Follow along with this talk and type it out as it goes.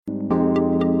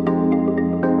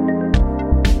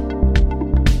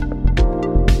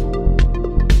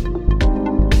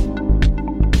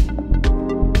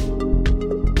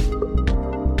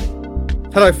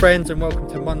Hello friends and welcome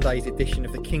to Monday's edition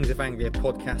of the Kings of Anglia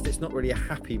podcast. It's not really a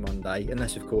happy Monday,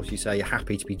 unless of course you say you're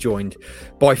happy to be joined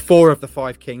by 4 of the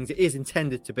 5 Kings. It is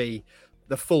intended to be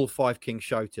the full 5 Kings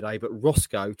show today, but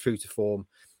Roscoe, true to form,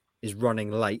 is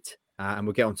running late and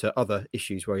we'll get on to other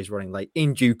issues where he's running late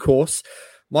in due course.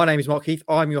 My name is Mark Heath.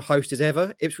 I'm your host as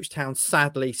ever. Ipswich Town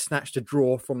sadly snatched a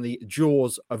draw from the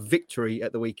jaws of victory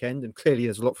at the weekend, and clearly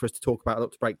there's a lot for us to talk about, a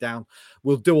lot to break down.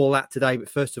 We'll do all that today, but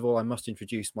first of all, I must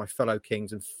introduce my fellow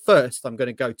Kings. And first, I'm going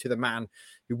to go to the man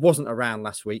who wasn't around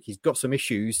last week. He's got some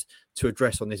issues to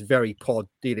address on this very pod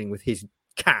dealing with his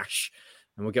cash,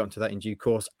 and we'll get onto that in due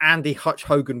course. Andy Hutch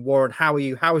Hogan Warren, how are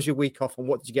you? How was your week off, and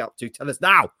what did you get up to? Tell us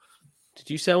now. Did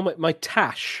you sell my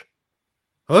tash?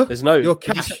 Huh? There's no your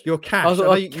cash. Your cash.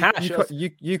 Cash.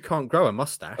 You can't grow a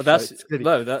mustache. Well,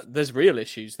 there's real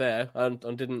issues there.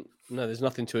 There's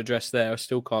nothing to address there. I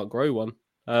still can't grow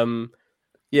one.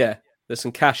 Yeah, there's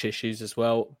some cash issues as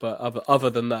well, but other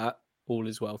than that, all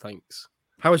is well, thanks.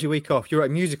 How was your week off? You were at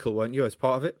a musical, weren't you, as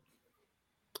part of it?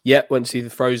 Yeah, went to see the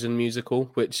Frozen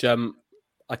musical, which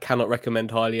I cannot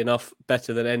recommend highly enough.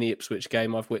 Better than any Ipswich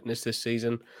game I've witnessed this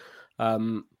season.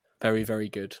 Very, very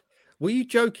good. Were you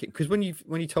joking? Because when you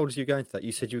told us you were going to that,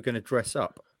 you said you were going to dress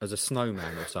up as a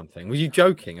snowman or something. Were you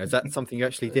joking? Is that something you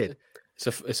actually did?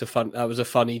 That was a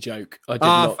funny joke.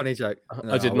 Funny joke.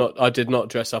 No, I did not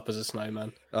dress up as a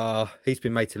snowman. He's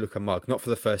been made to look a mug, not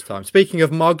for the first time. Speaking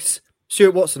of mugs,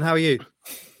 Stuart Watson, how are you?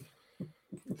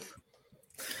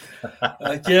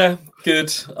 Yeah,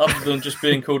 good. Other than just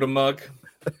being called a mug.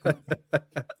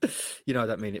 You know I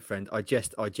don't mean it, friend. I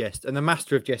jest. And the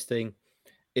master of jesting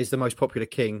is the most popular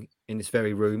king in this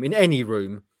very room, in any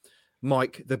room,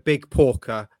 Mike, the big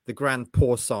porker, the grand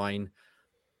porcine,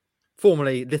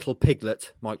 formerly Little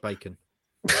Piglet, Mike Bacon.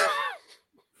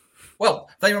 Well,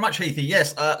 thank you very much, Heathy.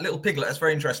 Yes, Little Piglet, that's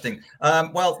very interesting.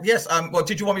 Yes.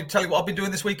 Did you want me to tell you what I've been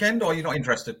doing this weekend, or are you not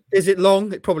interested? Is it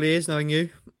long? It probably is, knowing you.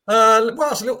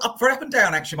 It's a little very up and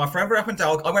down, actually, my friend. Very up and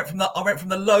down. I went from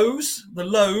the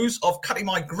lows of cutting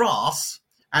my grass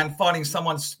and finding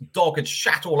someone's dog had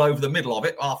shat all over the middle of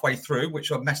it halfway through,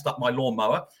 which messed up my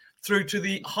lawnmower, through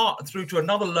to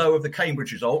another low of the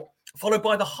Cambridge result, followed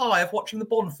by the high of watching the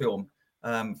Bond film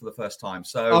for the first time.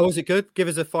 So, was it good? Give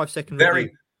us a 5-second review.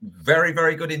 Very, very,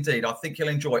 very good indeed. I think you'll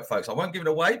enjoy it, folks. I won't give it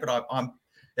away, but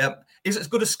is it as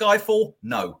good as Skyfall?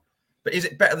 No. But is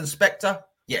it better than Spectre?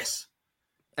 Yes.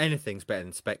 Anything's better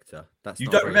than Spectre. You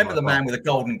don't remember the man with a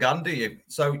golden gun, do you?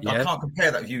 So yeah. I can't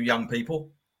compare that with you young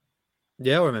people.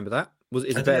 Yeah, I remember that.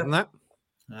 Is it better than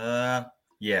that?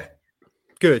 Yeah.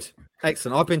 Good.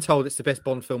 Excellent. I've been told it's the best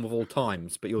Bond film of all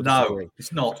times, but you're disagreeing. No,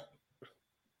 it's not.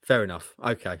 Fair enough.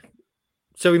 Okay.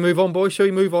 Shall we move on, boys? Shall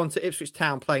we move on to Ipswich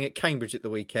Town playing at Cambridge at the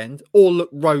weekend? All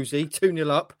looked rosy, 2-0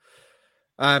 up.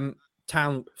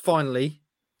 Town finally,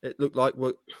 it looked like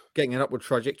we're getting an upward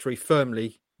trajectory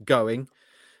firmly going.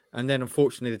 And then,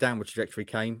 unfortunately, the downward trajectory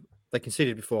came. They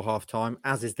conceded before half-time,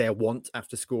 as is their wont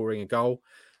after scoring a goal,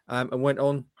 and went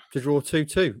on to draw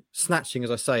 2-2, snatching,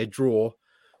 as I say, a draw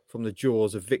from the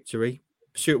jaws of victory.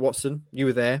 Stuart Watson, you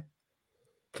were there.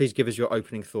 Please give us your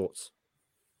opening thoughts.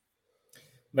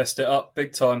 Messed it up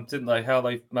big time, didn't they? How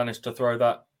they managed to throw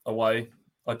that away,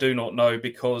 I do not know,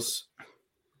 because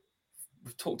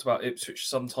we've talked about Ipswich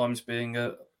sometimes being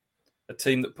a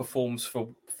team that performs for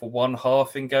one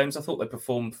half in games. I thought they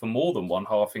performed for more than one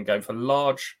half in game, for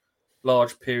large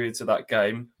periods of that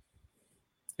game.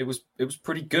 It was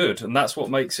pretty good, and that's what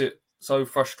makes it so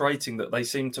frustrating, that they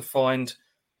seem to find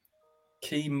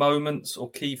key moments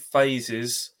or key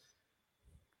phases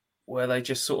where they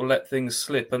just sort of let things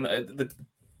slip. And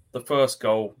the first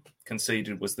goal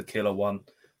conceded was the killer one.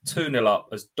 2-0 up,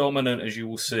 as dominant as you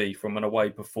will see from an away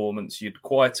performance. You'd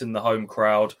quieten the home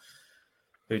crowd,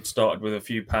 who'd started with a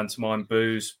few pantomime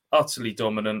boos, utterly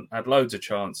dominant, had loads of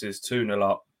chances, 2-0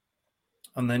 up,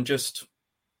 and then just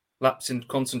lapsed in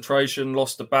concentration,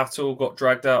 lost the battle, got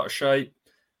dragged out of shape,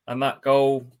 and that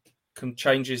goal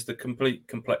changes the complete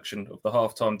complexion of the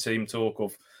halftime team talk,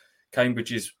 of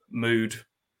Cambridge's mood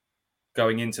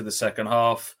going into the second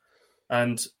half.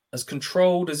 And as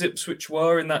controlled as Ipswich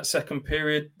were in that second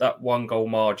period, that 1-goal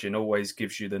margin always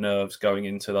gives you the nerves going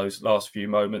into those last few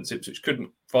moments. Ipswich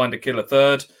couldn't find a killer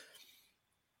third.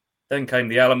 Then came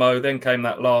the Alamo, then came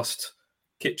that last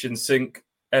kitchen sink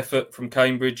effort from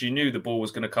Cambridge. You knew the ball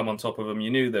was going to come on top of them.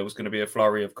 You knew there was going to be a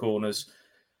flurry of corners.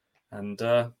 And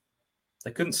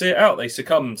they couldn't see it out. They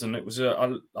succumbed. And it was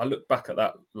I look back at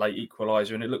that late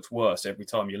equaliser, and it looks worse every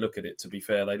time you look at it, to be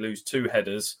fair. They lose 2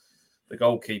 headers. The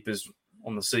goalkeeper's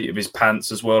on the seat of his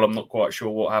pants as well. I'm not quite sure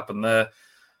what happened there.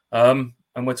 And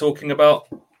we're talking about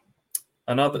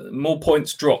more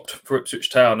points dropped for Ipswich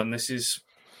Town. And this is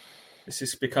This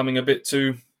is becoming a bit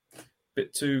too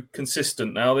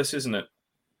consistent now. This, isn't it?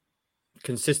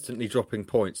 Consistently dropping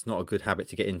points, not a good habit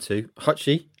to get into.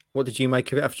 Hutchie, what did you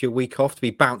make of it after your week off to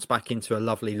be bounced back into a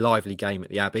lovely, lively game at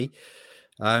the Abbey?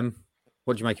 What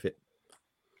did you make of it?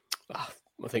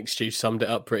 I think Stu summed it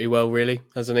up pretty well, really,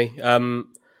 hasn't he?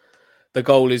 The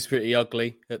goal is pretty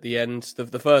ugly at the end.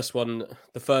 The first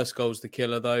goal's the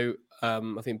killer, though.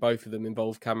 I think both of them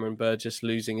involve Cameron Burgess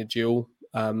losing a duel.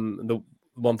 The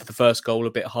one for the first goal a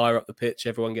bit higher up the pitch,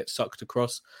 everyone gets sucked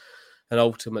across. And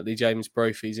ultimately, James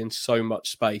Brophy's in so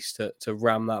much space to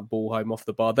ram that ball home off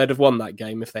the bar. They'd have won that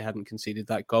game if they hadn't conceded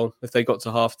that goal. If they got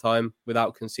to half-time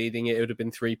without conceding it, it would have been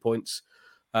 3 points.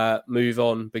 Move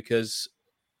on, because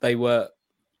they were,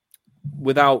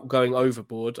 without going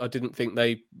overboard, I didn't think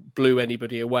they blew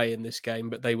anybody away in this game,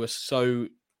 but they were so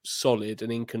solid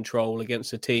and in control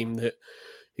against a team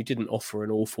who didn't offer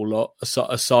an awful lot,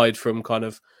 aside from kind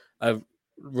of a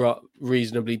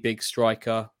reasonably big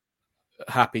striker,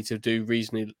 happy to do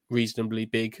reasonably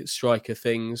big striker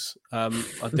things. I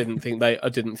didn't think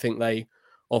they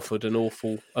offered an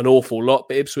awful lot,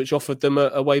 but Ipswich offered them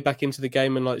a way back into the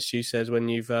game. And like Stu says, when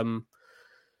you're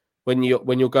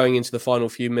going into the final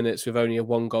few minutes with only a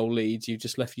 1-goal lead, you've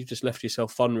just left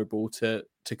yourself vulnerable to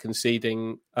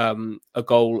conceding a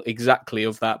goal exactly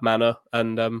of that manner,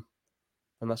 and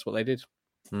that's what they did.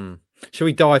 Shall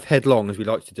we dive headlong, as we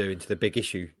like to do, into the big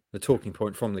issue, the talking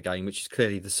point from the game, which is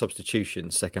clearly the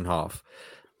substitutions second half?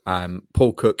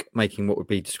 Paul Cook making what would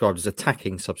be described as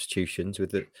attacking substitutions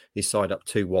with his side up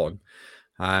 2-1.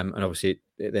 And obviously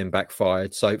it then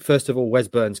backfired. So first of all, Wes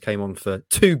Burns came on for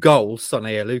 2 goals,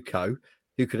 Sonny Aluko.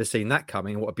 Who could have seen that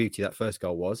coming? What a beauty that first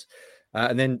goal was.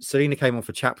 And then Selina came on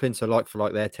for Chaplin, so like for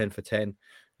like there, 10 for 10.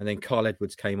 And then Carl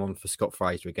Edwards came on for Scott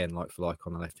Fraser, again, like for like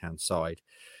on the left-hand side.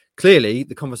 Clearly,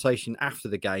 the conversation after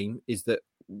the game is that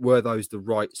were those the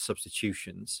right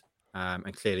substitutions?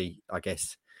 And clearly, I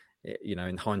guess,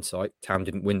 in hindsight, Town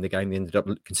didn't win the game. They ended up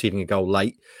conceding a goal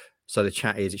late. So the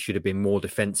chat is it should have been more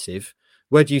defensive.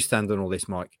 Where do you stand on all this,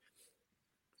 Mike?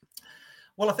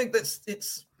 Well, I think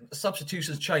it's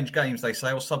substitutions change games, they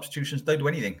say, or substitutions don't do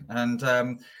anything. And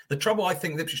the trouble, I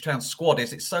think, with Ipswich Town's squad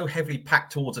is it's so heavily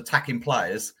packed towards attacking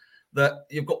players that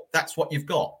that's what you've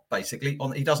got, basically.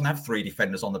 He doesn't have 3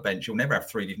 defenders on the bench. You'll never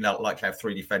have likely to have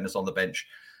 3 defenders on the bench.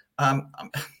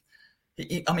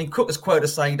 Cook is quoted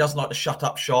as saying he doesn't like to shut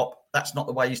up shop. That's not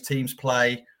the way his teams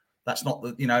play. That's not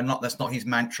that's not his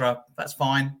mantra. That's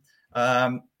fine.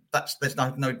 There's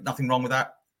nothing wrong with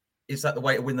that. Is that the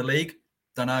way to win the league?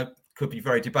 Don't know. Could be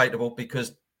very debatable,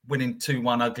 because winning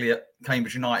 2-1 ugly at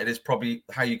Cambridge United is probably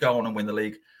how you go on and win the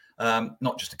league.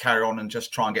 Not just to carry on and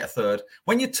just try and get a third.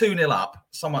 When you're 2-0 up,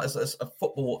 someone as a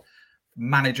football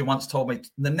manager once told me,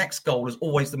 the next goal is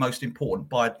always the most important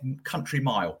by a country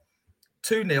mile.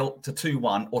 2-0 to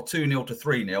 2-1 or 2-0 to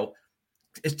 3-0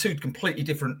 is 2 completely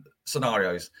different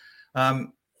scenarios.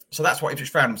 So that's what Ipswich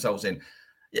found themselves in.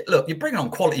 Look, you're bringing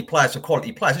on quality players for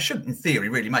quality players. It shouldn't, in theory,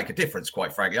 really make a difference,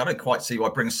 quite frankly. I don't quite see why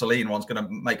bringing Selina on's going to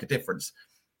make a difference.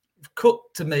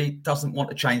 Cook, to me, doesn't want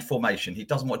to change formation. He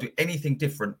doesn't want to do anything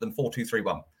different than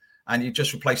 4-2-3-1. And you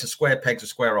just replace a square pegs with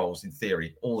square holes, in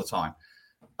theory, all the time.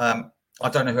 I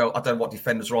don't know what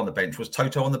defenders are on the bench. Was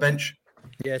Toto on the bench?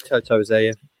 Yeah, Toto was there,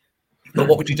 yeah. But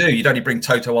what would you do? You'd only bring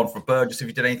Toto on for Burgess if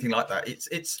you did anything like that.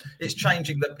 It's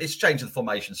changing the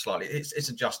formation slightly. It's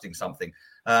adjusting something.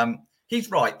 He's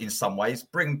right in some ways.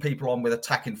 Bring people on with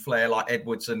attacking flair like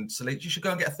Edwards and Selina. You should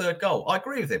go and get a 3rd goal. I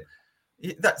agree with him.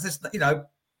 That's just,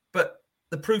 but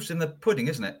the proof's in the pudding,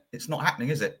 isn't it? It's not happening,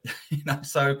 is it?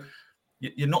 So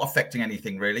you're not affecting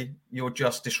anything really. You're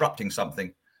just disrupting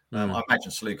something. I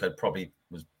imagine Selina had probably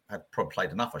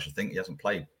played enough. I should think he hasn't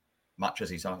played much as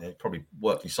he's probably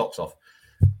worked his socks off.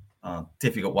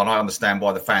 Difficult one. I understand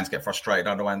why the fans get frustrated.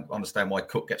 I don't understand why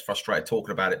Cook gets frustrated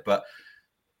talking about it, but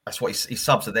that's what his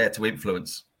subs are there to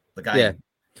influence the game.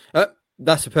 Yeah.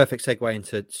 That's a perfect segue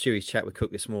into Stewie's chat with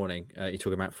Cook this morning. You're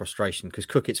talking about frustration, because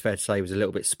Cook, it's fair to say, was a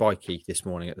little bit spiky this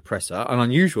morning at the presser. An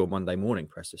unusual Monday morning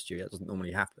presser, Stewie. That doesn't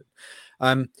normally happen.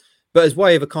 But as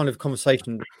way of a kind of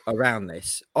conversation around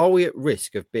this, are we at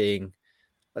risk of being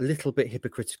a little bit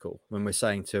hypocritical when we're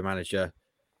saying to a manager,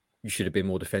 you should have been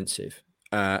more defensive?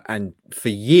 And for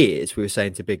years, we were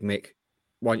saying to Big Mick,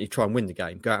 why don't you try and win the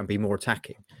game? Go out and be more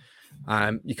attacking.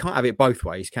 You can't have it both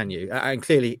ways, can you? And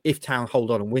clearly, if Town hold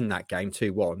on and win that game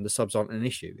 2-1, the subs aren't an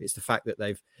issue. It's the fact that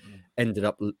they've ended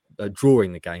up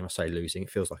drawing the game. I say losing; it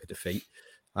feels like a defeat.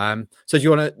 So do you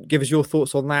want to give us your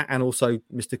thoughts on that, and also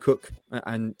Mr. Cook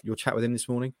and your chat with him this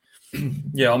morning?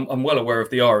 Yeah, I'm well aware of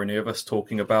the irony of us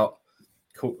talking about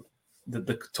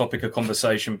the topic of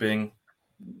conversation being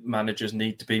managers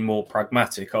need to be more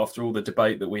pragmatic. After all the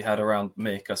debate that we had around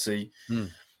Mick, I see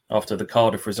after the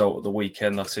Cardiff result of the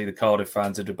weekend, I see the Cardiff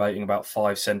fans are debating about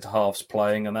 5 centre-halves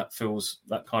playing, and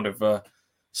that kind of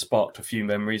sparked a few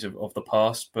memories of the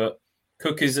past. But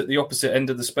Cook is at the opposite end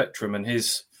of the spectrum, and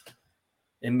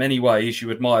in many ways,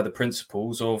 you admire the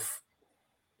principles of,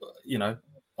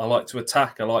 I like to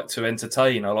attack, I like to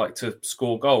entertain, I like to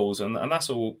score goals, and that's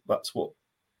what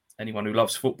anyone who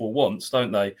loves football wants,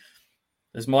 don't they?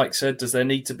 As Mike said, does there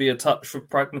need to be a touch of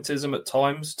pragmatism at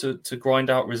times to grind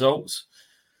out results?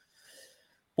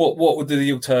 What would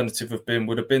the alternative have been?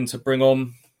 Would have been to bring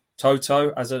on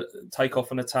Toto take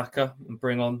off an attacker and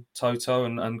bring on Toto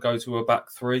and go to a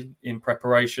back three in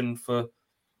preparation for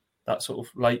that sort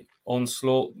of late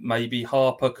onslaught. Maybe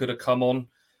Harper could have come on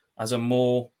as a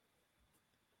more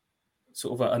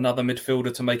sort of another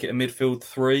midfielder to make it a midfield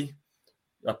three,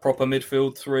 a proper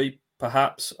midfield three,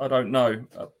 perhaps. I don't know.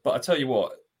 But I tell you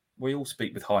what, we all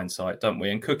speak with hindsight, don't we?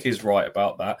 And Cook is right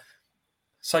about that.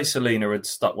 Say Selena had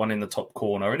stuck one in the top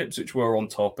corner and Ipswich were on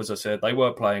top, as I said. They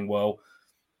were playing well.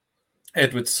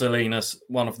 Edwards, Salinas,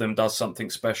 one of them does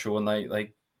something special and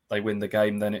they win the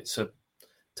game, then it's a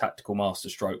tactical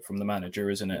masterstroke from the manager,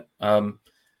 isn't it?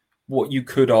 What you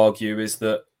could argue is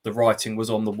that the writing was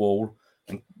on the wall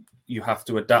and you have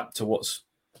to adapt to what's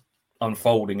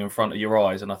unfolding in front of your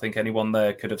eyes. And I think anyone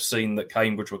there could have seen that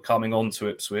Cambridge were coming on to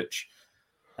Ipswich,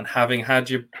 and having had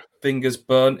your fingers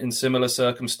burnt in similar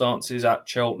circumstances at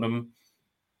Cheltenham,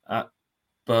 at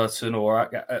Burton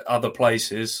or at other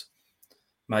places,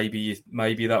 maybe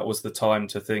that was the time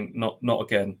to think, not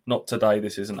again, not today,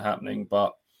 this isn't happening.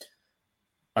 But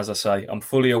as I say, I'm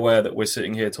fully aware that we're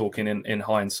sitting here talking in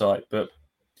hindsight, but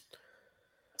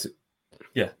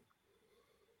yeah.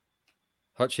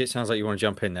 Hutchie, it sounds like you want to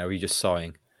jump in there. Or are you just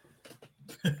sighing?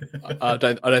 I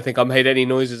don't think I made any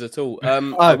noises at all.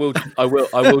 I will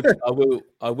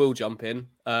jump in.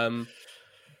 I'll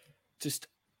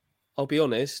be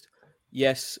honest.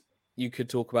 Yes, you could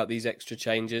talk about these extra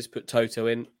changes, put Toto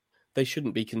in. They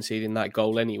shouldn't be conceding that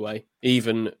goal anyway.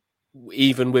 Even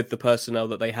with the personnel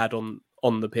that they had on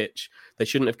the pitch, they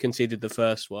shouldn't have conceded the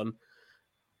first one.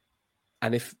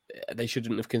 And if they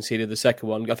shouldn't have conceded the second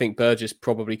one, I think Burgess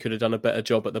probably could have done a better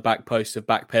job at the back post of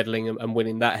backpedaling and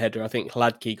winning that header. I think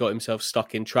Hladky got himself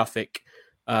stuck in traffic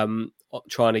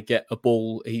trying to get a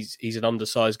ball. He's an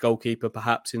undersized goalkeeper,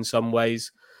 perhaps in some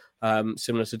ways,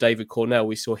 similar to David Cornell.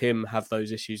 We saw him have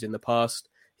those issues in the past.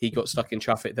 He got stuck in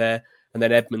traffic there. And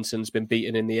then Edmondson's been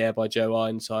beaten in the air by Joe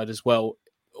Ironside as well.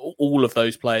 All of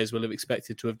those players will have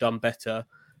expected to have done better.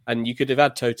 And you could have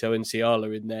had Toto and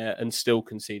Ciala in there and still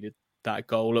conceded that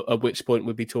goal, at which point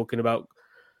we'd be talking about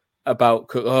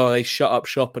they shut up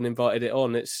shop and invited it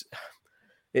on.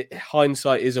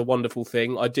 Hindsight is a wonderful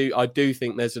thing. I do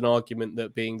think there's an argument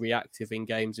that being reactive in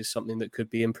games is something that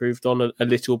could be improved on a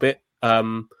little bit.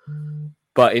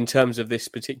 But in terms of this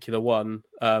particular one,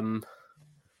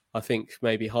 I think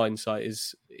maybe hindsight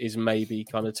is maybe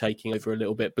kind of taking over a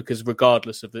little bit, because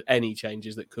regardless of any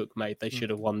changes that Cook made, they should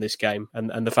have won this game,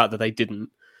 and the fact that they didn't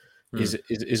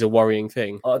is a worrying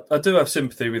thing. I do have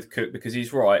sympathy with Cook because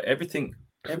he's right. Everything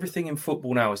in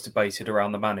football now is debated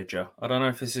around the manager. I don't know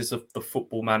if this is the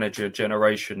football manager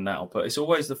generation now, but it's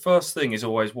always the first thing is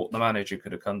always what the manager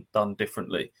could have done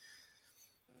differently.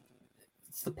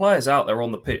 It's the players out there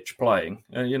on the pitch playing.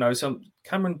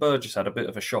 Cameron Burgess had a bit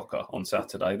of a shocker on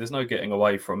Saturday. There's no getting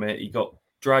away from it. He got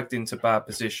dragged into bad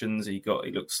positions. He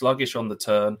looked sluggish on the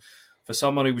turn. For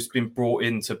someone who was been brought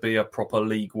in to be a proper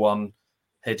League One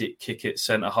head it, kick it,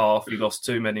 centre half, he lost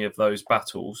too many of those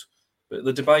battles. But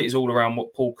the debate is all around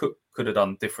what Paul Cook could have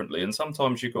done differently. And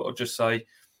sometimes you've got to just say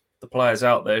the players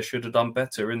out there should have done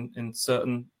better in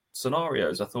certain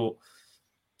scenarios. I thought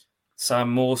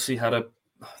Sam Morsey had I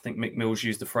think Mick Mills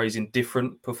used the phrase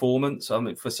indifferent performance. I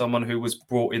mean, for someone who was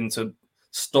brought in to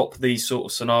stop these sort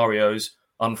of scenarios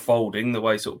unfolding, the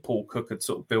way sort of Paul Cook had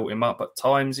sort of built him up, at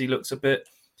times he looks a bit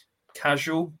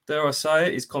casual, dare I say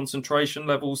it. His concentration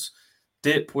levels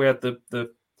dip. We had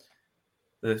the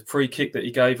free kick that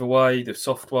he gave away, the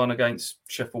soft one against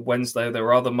Sheffield Wednesday. There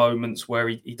were other moments where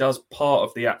he does part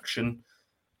of the action,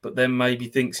 but then maybe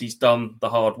thinks he's done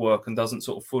the hard work and doesn't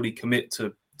sort of fully commit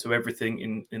to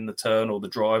everything in the turn or the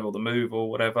drive or the move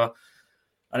or whatever.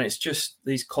 And it's just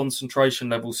these concentration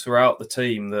levels throughout the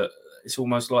team that it's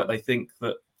almost like they think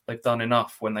that they've done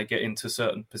enough when they get into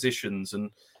certain positions. And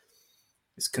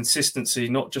it's consistency,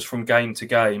 not just from game to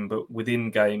game, but within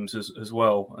games as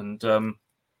well. And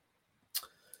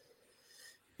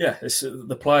it's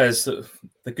the players,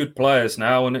 the good players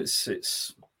now, and it's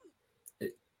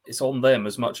on them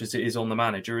as much as it is on the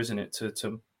manager, isn't it?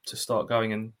 To to start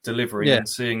going and delivering and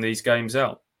seeing these games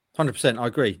out. 100%, I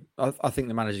agree. I think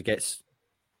the manager gets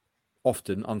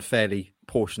often unfairly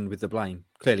portioned with the blame.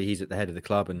 Clearly, he's at the head of the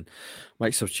club and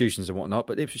makes substitutions and whatnot.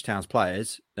 But Ipswich Town's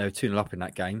players, they were 2-0 up in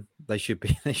that game. They should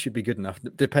be good enough,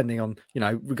 depending on,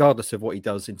 regardless of what he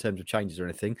does in terms of changes or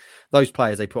anything. Those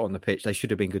players they put on the pitch, they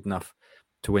should have been good enough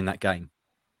to win that game,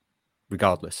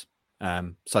 regardless.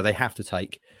 So they have to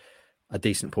take a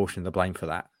decent portion of the blame for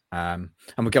that. And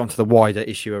we'll get on to the wider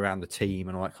issue around the team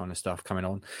and all that kind of stuff coming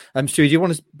on. Stu, do you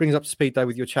want to bring us up to speed though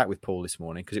with your chat with Paul this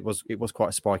morning? Because it was quite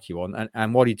a spiky one.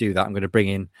 And while you do that, I'm going to bring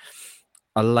in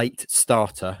a late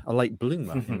starter, a late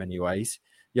bloomer in many ways.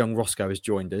 Young Roscoe has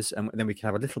joined us, and then we can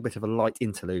have a little bit of a light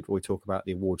interlude where we talk about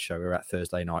the award show we're at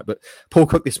Thursday night. But Paul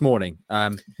Cook this morning,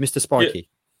 Mr. Spiky.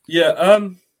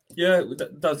 Yeah,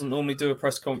 doesn't normally do a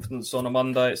press conference on a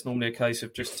Monday. It's normally a case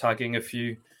of just tagging a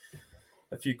few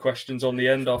questions on the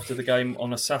end after the game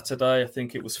on a Saturday. I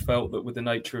think it was felt that with the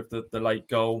nature of the late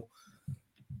goal,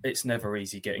 it's never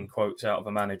easy getting quotes out of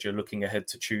a manager looking ahead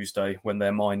to Tuesday when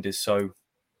their mind is so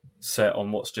set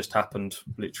on what's just happened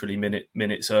literally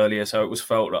minutes earlier. So it was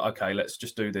felt that, okay, let's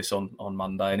just do this on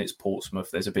Monday, and it's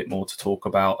Portsmouth. There's a bit more to talk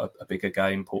about, a bigger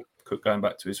game, Cook going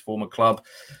back to his former club.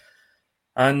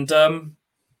 And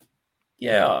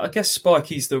I guess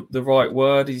spiky's the right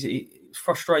word. He's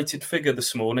frustrated figure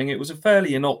this morning. It was a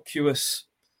fairly innocuous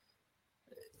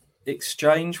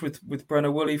exchange with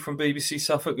Brenna Woolley from BBC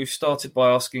Suffolk, who started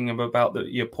by asking him about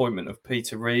the appointment of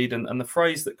Peter Reid, and the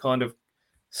phrase that kind of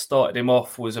started him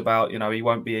off was about, he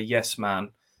won't be a yes man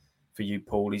for you,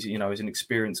 Paul. He's he's an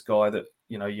experienced guy that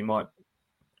you might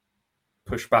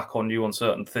push back on you on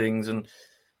certain things, and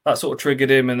that sort of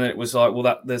triggered him. And it was like, well,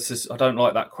 I don't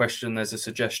like that question. There's a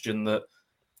suggestion that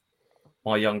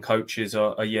my young coaches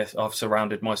are yes. I've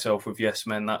surrounded myself with yes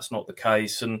men. That's not the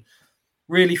case. And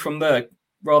really, from there,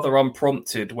 rather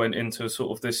unprompted, went into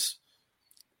sort of this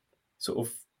sort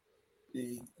of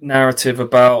narrative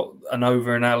about an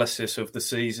over-analysis of the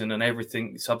season and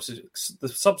everything.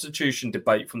 The substitution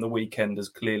debate from the weekend has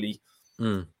clearly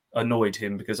annoyed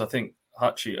him, because I think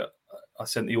actually I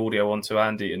sent the audio on to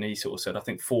Andy, and he sort of said, I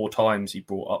think 4 times he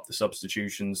brought up the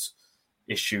substitutions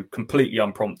issue completely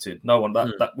unprompted. No one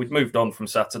that we'd moved on from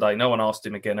Saturday. No one asked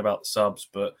him again about the subs,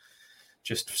 but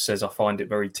just says, I find it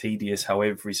very tedious how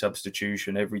every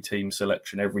substitution, every team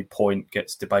selection, every point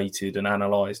gets debated and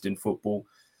analysed in football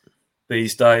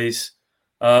these days.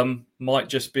 Might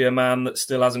just be a man that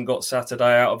still hasn't got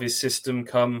Saturday out of his system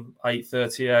come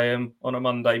 8:30 a.m. on a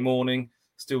Monday morning,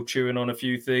 still chewing on a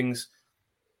few things.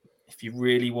 If you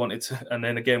really wanted to, and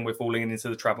then again, we're falling into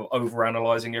the trap of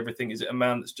over-analysing everything. Is it a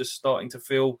man that's just starting to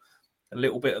feel a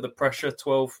little bit of the pressure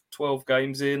 12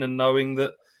 games in and knowing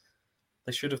that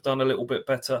they should have done a little bit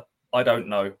better? I don't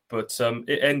know. But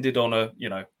it ended on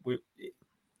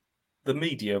the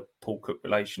media Paul Cook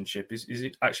relationship is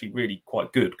actually really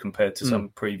quite good compared to some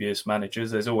previous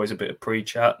managers. There's always a bit of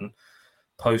pre-chat and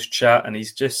post-chat, and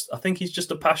I think he's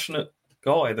just a passionate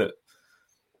guy that,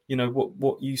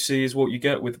 what you see is what you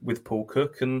get with Paul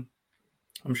Cook, and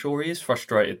I'm sure he is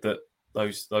frustrated that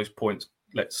those points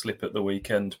let slip at the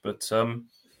weekend. But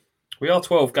we are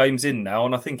 12 games in now,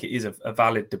 and I think it is a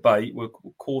valid debate. We're a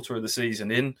quarter of the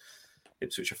season in.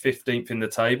 Ipswich are 15th in the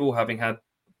table, having had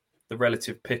the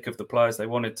relative pick of the players they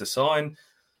wanted to sign,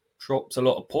 dropped a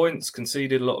lot of points,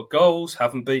 conceded a lot of goals,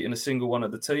 haven't beaten a single one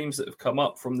of the teams that have come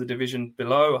up from the division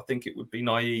below. I think it would be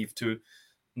naive to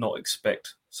not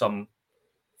expect some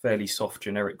fairly soft,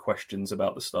 generic questions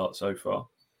about the start so far.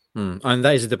 And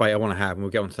that is a debate I want to have, and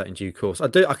we'll get onto that in due course. I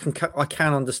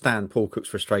can understand Paul Cook's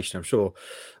frustration. I'm sure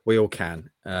we all can,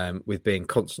 with being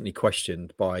constantly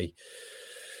questioned by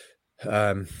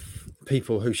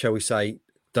people who, shall we say,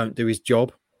 don't do his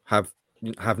job, have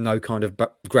no kind of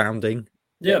grounding.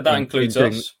 Yeah, that includes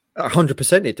us.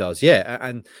 100% it does, yeah.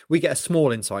 And we get a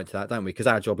small insight to that, don't we? Because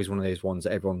our job is one of those ones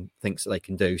that everyone thinks that they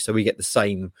can do. So we get the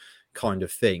same kind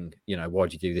of thing. Why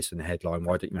do you do this in the headline?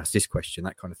 Why don't you ask this question?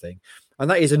 That kind of thing.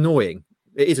 And that is annoying.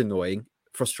 It is annoying,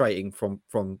 frustrating from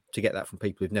to get that from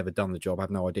people who've never done the job,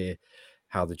 have no idea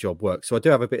how the job works. So I do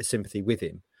have a bit of sympathy with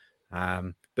him.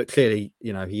 But clearly,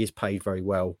 he is paid very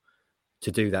well to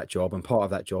do that job, and part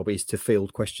of that job is to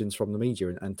field questions from the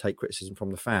media and take criticism from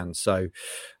the fans. So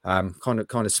kind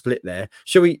of split there.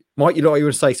 Shall we, Mike, you want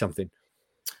to say something?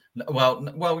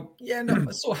 Well, yeah, no.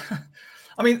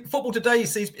 I mean, football today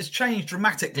it's changed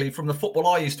dramatically from the football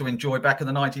I used to enjoy back in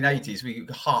the 1980s. We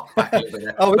hark back a little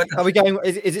bit there. Are we going?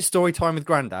 Is it story time with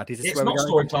Grandad? It's not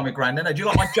story time with Grandad. No, do you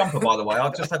like my jumper, by the way?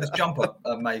 I've just had this jumper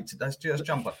made. That's just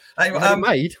jumper. Anyway,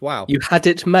 made? Wow. You had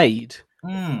it made?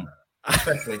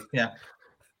 Especially, yeah.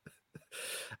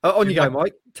 On you go,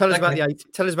 Mike. Tell us about the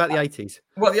 80s.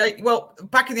 Well,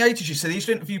 back in the 80s, you said they used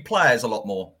to interview players a lot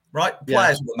more, right?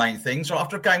 Players were the main thing. So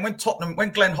after a game, when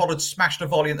Glenn Hoddle smashed a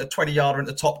volley at the 20-yarder in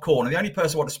the top corner, the only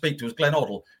person who wanted to speak to was Glenn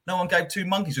Hoddle. No one gave two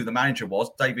monkeys who the manager was,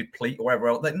 David Pleat or wherever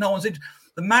else. No one's interested.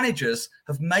 The managers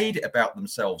have made it about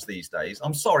themselves these days.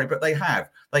 I'm sorry, but they have.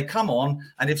 They come on,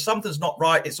 and if something's not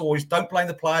right, it's always, don't blame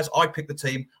the players. I pick the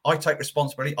team. I take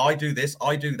responsibility. I do this.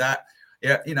 I do that.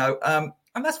 Yeah,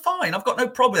 and that's fine. I've got no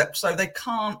problem with that. So they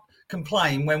can't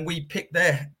complain when we pick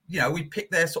their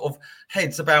sort of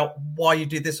heads about why you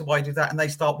do this and why you do that, and they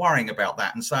start worrying about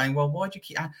that and saying, well, why do you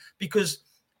keep... Because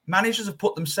managers have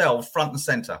put themselves front and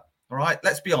centre. All right,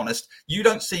 let's be honest. You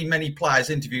don't see many players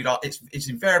interviewed. It's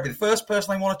invariably the first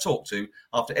person they want to talk to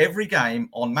after every game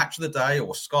on Match of the Day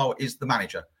or Sky is the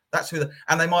manager. That's who.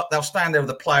 They'll stand there with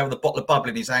a player with a bottle of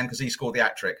bubbly in his hand because he scored the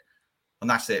hat trick, and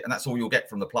that's it. And that's all you'll get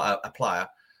from a player.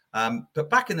 But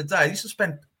back in the day, they used to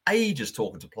spend ages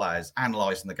talking to players,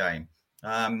 analysing the game.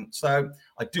 So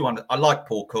I like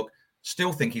Paul Cook.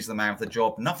 Still think he's the man for the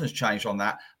job. Nothing's changed on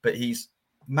that. But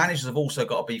managers have also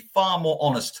got to be far more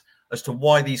honest as to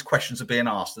why these questions are being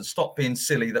asked and stop being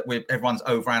silly that everyone's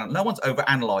overanalyzing. No one's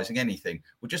overanalyzing anything.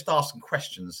 We're just asking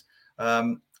questions,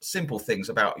 simple things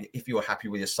about if you were happy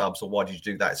with your subs or why did you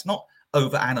do that. It's not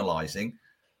overanalyzing.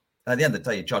 At the end of the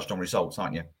day, you're judged on results,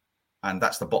 aren't you? And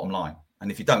that's the bottom line.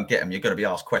 And if you don't get them, you're going to be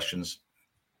asked questions.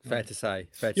 Fair to say.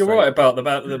 You're right about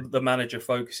the manager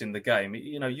focusing the game.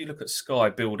 You look at Sky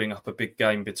building up a big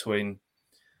game between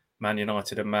Man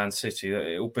United and Man City.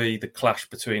 It'll be the clash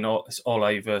between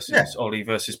Ole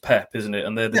versus Pep, isn't it?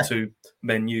 And they're the two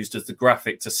men used as the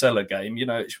graphic to sell a game.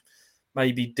 It's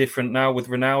maybe different now with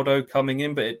Ronaldo coming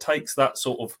in, but it takes that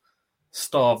sort of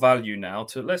star value now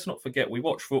to, let's not forget, we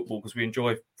watch football because we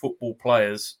enjoy football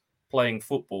players playing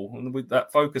football, and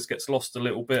that focus gets lost a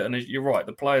little bit. And you're right,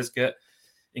 the players get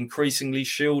increasingly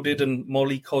shielded and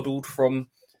mollycoddled from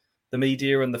the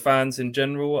media and the fans in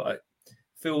general. It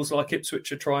feels like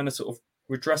Ipswich are trying to sort of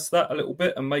redress that a little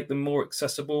bit and make them more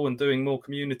accessible and doing more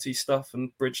community stuff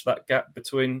and bridge that gap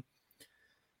between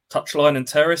touchline and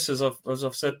terrace, as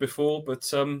I've said before. But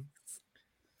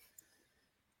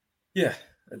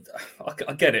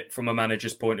I get it from a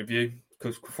manager's point of view,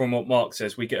 because from what Mark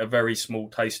says, we get a very small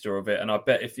taster of it, and I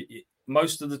bet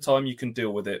most of the time you can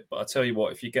deal with it. But I tell you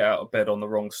what, if you get out of bed on the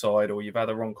wrong side or you've had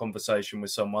a wrong conversation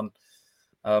with someone,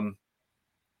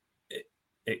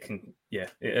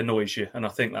 it annoys you. And I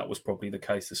think that was probably the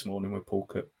case this morning with Paul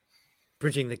Cook.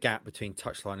 Bridging the gap between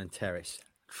touchline and terrace.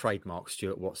 Trademark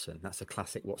Stuart Watson. That's a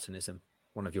classic Watsonism.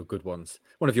 One of your good ones.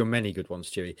 One of your many good ones,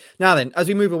 Stewie. Now then, as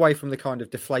we move away from the kind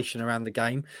of deflation around the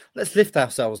game, let's lift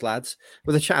ourselves, lads,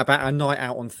 with a chat about our night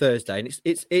out on Thursday. And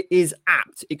it is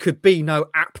apt. It could be no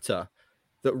apter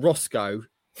that Roscoe,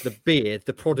 the beard,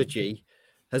 the prodigy,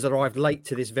 has arrived late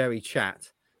to this very chat,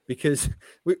 because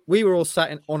we were all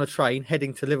sat on a train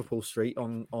heading to Liverpool Street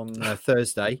on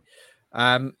Thursday.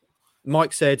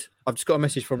 Mike said, I've just got a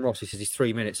message from Ross. He says he's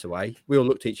 3 minutes away. We all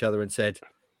looked at each other and said,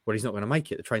 well, he's not going to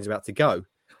make it. The train's about to go.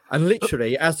 And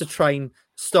literally, as the train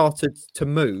started to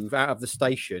move out of the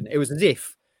station, it was as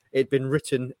if it'd been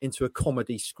written into a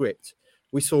comedy script.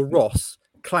 We saw Ross,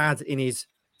 clad in his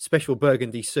special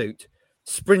burgundy suit,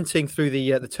 sprinting through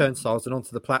the turnstiles and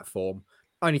onto the platform,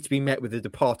 only to be met with the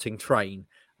departing train.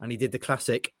 And he did the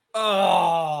classic,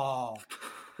 oh,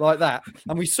 like that.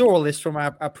 And we saw all this from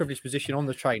our privileged position on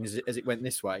the train as it went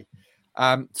this way.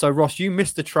 So, Ross, you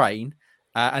missed the train.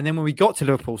 And then when we got to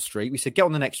Liverpool Street, we said, get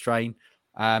on the next train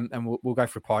and we'll go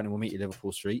for a pint and we'll meet you at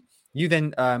Liverpool Street. You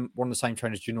then were on the same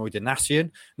train as Janoy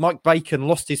Danassian. Mike Bacon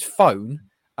lost his phone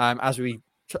as we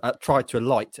tried to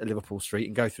alight at Liverpool Street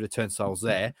and go through the turnstiles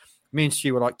there. Me and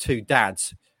Stu were like two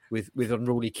dads with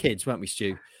unruly kids, weren't we,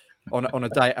 Stu? On a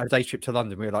day trip to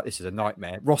London, we were like, this is a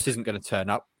nightmare. Ross isn't going to turn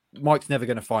up. Mike's never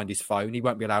going to find his phone. He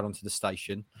won't be allowed onto the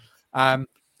station. But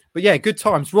yeah, good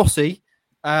times. Rossi,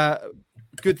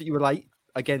 good that you were late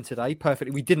again today.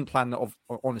 Perfectly. We didn't plan that,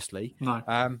 honestly. No.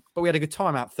 But we had a good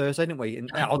time out Thursday, didn't we?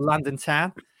 Out on London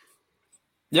Town.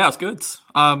 Yeah, it's good.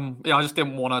 I just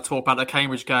didn't want to talk about the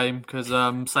Cambridge game because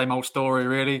same old story,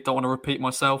 really. Don't want to repeat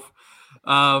myself.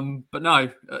 But no,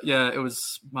 it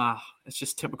was. It's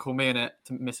just typical me, innit,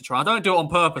 to miss a train. I don't do it on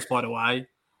purpose, by the way.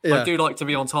 Yeah. I do like to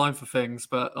be on time for things,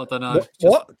 but I don't know.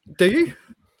 What? Do you?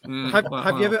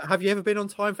 Have you ever been on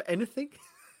time for anything?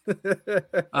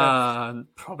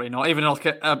 Probably not. Even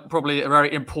like probably a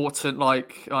very important,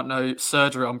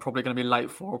 surgery. I'm probably going to be late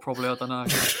for. Probably, I don't know.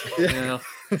 Yeah.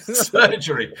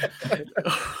 Surgery.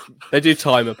 They do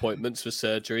time appointments for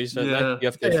surgeries, don't they? You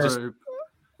have to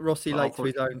Rossi late to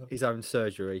his own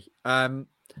surgery.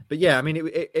 But yeah, I mean,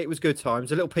 it was good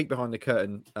times. A little peek behind the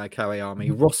curtain, KOA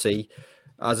Army. Rossi,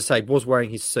 as I say, was wearing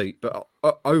his suit, but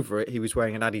over it, he was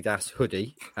wearing an Adidas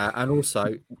hoodie. And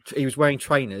also, he was wearing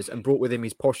trainers and brought with him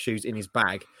his posh shoes in his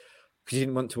bag because he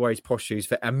didn't want to wear his posh shoes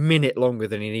for a minute longer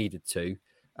than he needed to.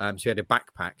 So he had a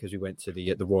backpack as we went to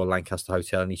the Royal Lancaster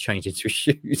Hotel, and he changed into his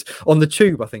shoes on the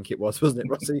tube, I think it was, wasn't it,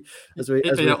 Rossi? As we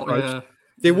approached.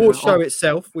 The award show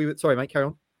itself, sorry, mate, carry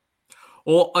on.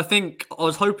 Well, I think I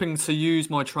was hoping to use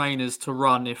my trainers to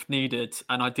run if needed,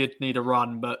 and I did need a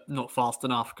run, but not fast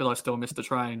enough because I still missed the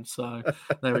train. So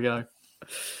there we go.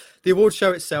 The award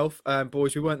show itself,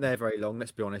 boys, we weren't there very long.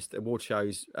 Let's be honest. Award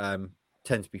shows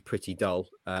tend to be pretty dull,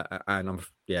 and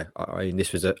I mean,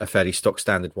 this was a fairly stock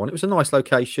standard one. It was a nice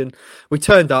location. We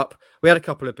turned up. We had a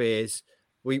couple of beers.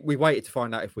 We waited to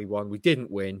find out if we won. We didn't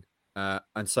win,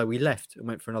 and so we left and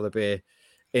went for another beer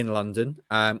in London.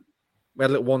 We had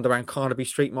a little wander around Carnaby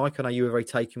Street, Mike. I know you were very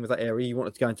taken with that area. You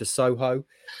wanted to go into Soho.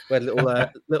 We had a little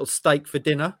little steak for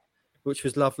dinner, which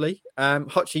was lovely.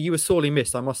 Hutchie, you were sorely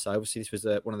missed, I must say. Obviously, this was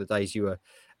one of the days you were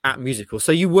at musical.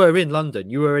 So you were in London.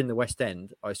 You were in the West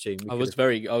End, I assume. I was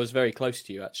very close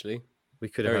to you, actually. We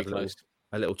could have had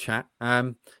a little chat.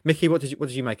 Mickey, what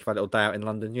did you make of our little day out in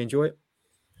London? You enjoy it?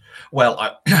 Well,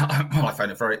 I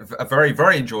found it a very,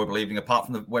 very enjoyable evening, apart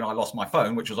from when I lost my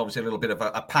phone, which was obviously a little bit of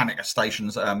a panic at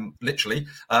stations, literally.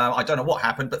 I don't know what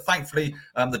happened, but thankfully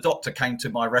the doctor came to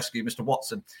my rescue, Mr.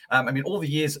 Watson. I mean, all the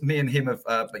years me and him have,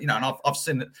 and I've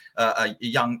seen a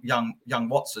young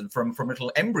Watson from a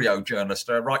little embryo journalist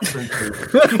right through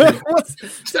to...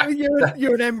 So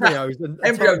you're an embryo.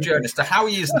 Embryo journalist to how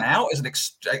he is now as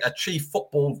a chief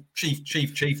football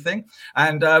chief thing.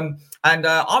 And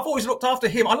I've always looked after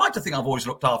him. I like to think I've always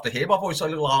looked after him. I've always had a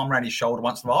little arm around his shoulder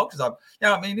once in a while because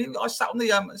I sat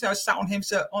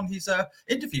on his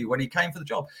interview when he came for the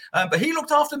job. But he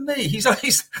looked after me. He's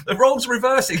the roles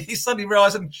reversing. He's suddenly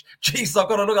realising, Jesus, I've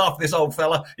got to look after this old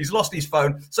fella. He's lost his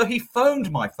phone, so he phoned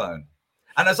my phone.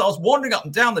 And as I was wandering up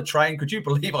and down the train, could you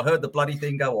believe I heard the bloody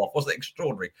thing go off? Wasn't it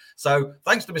extraordinary? So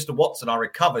thanks to Mr. Watson, I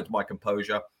recovered my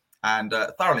composure and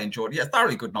thoroughly enjoyed it. Yeah,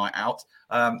 thoroughly good night out.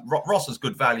 Ross has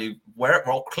good value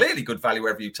clearly good value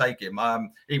wherever you take him.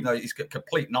 Even though he's a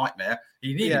complete nightmare,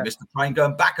 he nearly missed the train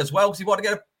going back as well because he wanted to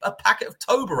get a packet of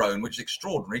Toblerone, which is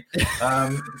extraordinary. Good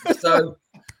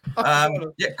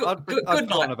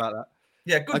night about that.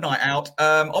 Yeah, good night out.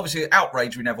 Obviously,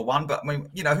 outrage we never won, but I mean,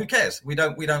 who cares? We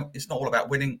don't. It's not all about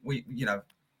winning.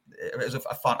 It was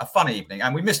a fun evening,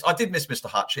 and I did miss Mr.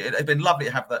 Hutch. It had been lovely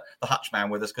to have the Hutch man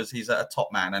with us because he's a top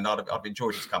man, and I've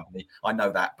enjoyed his company. I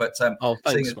know that, but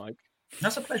thanks, Mike.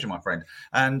 That's a pleasure, my friend.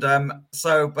 And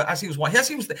but as he was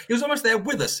almost there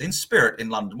with us in spirit in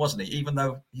London, wasn't he? Even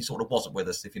though he sort of wasn't with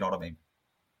us, if you know what I mean.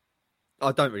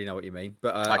 I don't really know what you mean,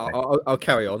 but okay. I'll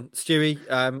carry on. Stewie,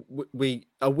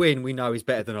 a win we know is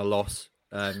better than a loss.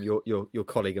 Your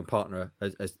colleague and partner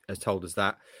has told us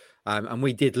that, and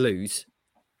we did lose.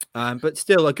 But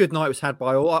still, a good night was had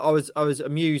by all. I was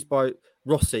amused by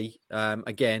Rossi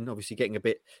again. Obviously, got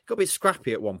a bit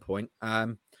scrappy at one point. I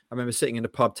remember sitting in the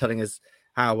pub telling us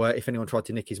how if anyone tried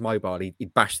to nick his mobile,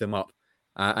 he'd bash them up,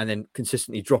 and then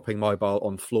consistently dropping mobile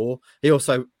on the floor. He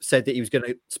also said that he was going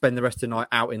to spend the rest of the night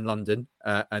out in London,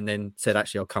 and then said,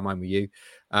 "Actually, I'll come home with you."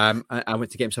 And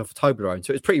went to get himself a Toblerone.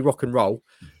 So it was pretty rock and roll.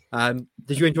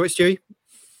 Did you enjoy it, Stewie?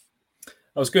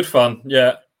 That was good fun.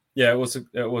 Yeah. Yeah, it was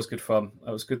good fun.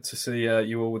 It was good to see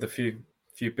you all with a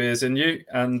few beers in you,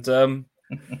 and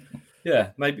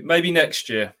maybe next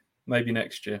year. Maybe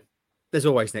next year. There's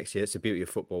always next year. It's the beauty of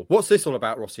football. What's this all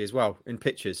about, Rossi? As well in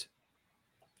pictures.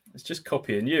 It's just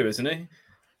copying you, isn't he?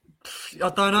 I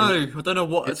don't know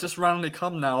what. It's just randomly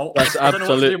come now. That's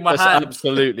absolutely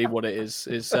what it is.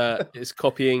 It's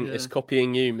copying. Yeah. It's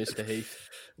copying you, Mr. Heath.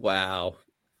 Wow.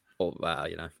 Well,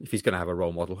 if he's going to have a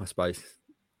role model, I suppose.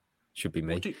 Should be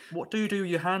me. What do you do with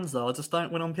your hands, though? I just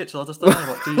don't. When I'm pitching, I just don't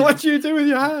know what do you. What do you do with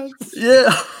your hands? Yeah,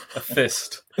 a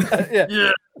fist.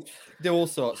 yeah. Do all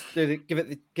sorts. Give it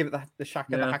the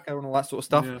shaka, the hacker, and all that sort of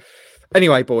stuff. Yeah.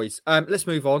 Anyway, boys, let's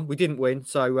move on. We didn't win,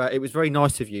 so it was very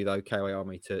nice of you, though, KOA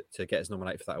Army, to get us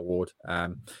nominated for that award,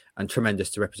 and tremendous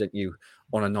to represent you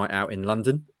on a night out in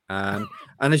London. And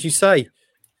as you say,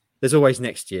 there's always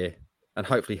next year, and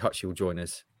hopefully Hutchie will join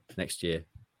us next year.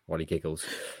 While he giggles.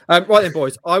 Right then,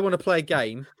 boys, I want to play a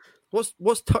game.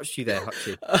 What's touched you there,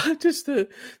 Hutchie? Just the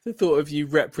thought of you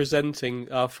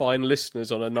representing our fine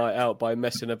listeners on a night out by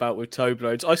messing about with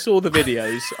Toblerones. I saw the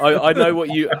videos. I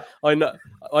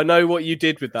know what you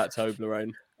did with that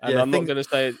Toblerone, and I'm not going to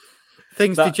say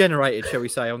things degenerated, shall we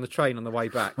say, on the train on the way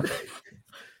back.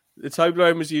 The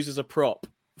Toblerone was used as a prop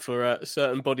for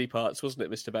certain body parts, wasn't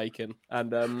it, Mr. Bacon?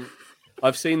 And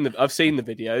I've seen the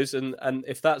videos, and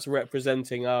if that's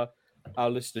representing our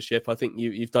listenership, I think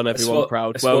you've done everyone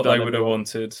proud. It's Well what done, they would have everyone.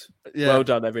 wanted. Yeah. Well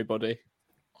done, everybody.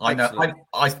 I know.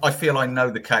 I feel I know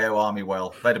the KO army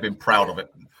well. They'd have been proud of it.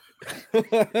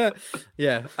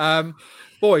 Yeah.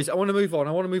 Boys, I want to move on.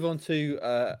 I want to move on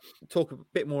to talk a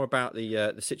bit more about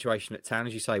the situation at Town.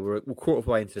 As you say, we're a quarter of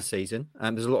the way into the season,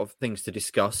 and there's a lot of things to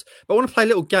discuss. But I want to play a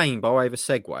little game by way of a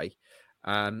segue,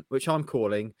 which I'm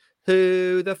calling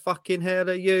 "Who the fucking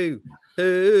hell are you?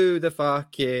 Who the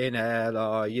fucking hell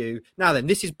are you?" Now then,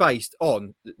 this is based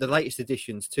on the latest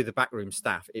additions to the backroom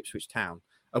staff at Ipswich Town,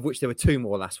 of which there were 2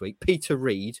 more last week: Peter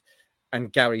Reid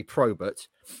and Gary Probert.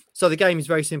 So the game is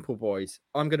very simple, boys.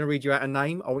 I'm going to read you out a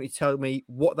name. I want you to tell me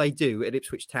what they do at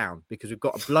Ipswich Town, because we've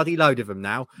got a bloody load of them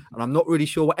now, and I'm not really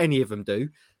sure what any of them do.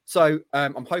 So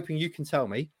I'm hoping you can tell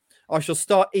me. I shall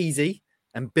start easy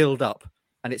and build up,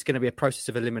 and it's going to be a process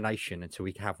of elimination until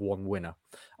we have one winner.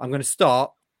 I'm going to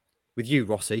start with you,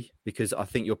 Rossi, because I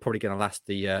think you're probably going to last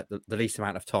the least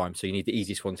amount of time, so you need the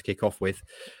easiest one to kick off with.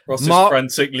 Ross is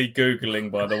frantically Googling,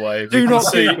 by the way. Do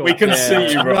not Google. We can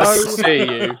see you, Ross. See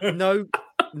you. No.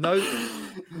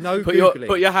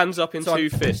 Put your hands up in 2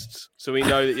 fists, so we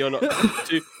know that you're not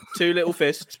two little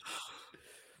fists.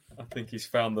 I think he's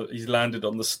found that he's landed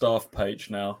on the staff page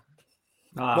now.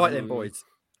 Right then, boys.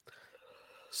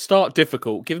 Start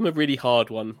difficult. Give him a really hard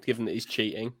one, given that he's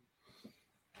cheating.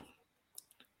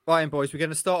 Right then, boys. We're going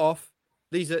to start off.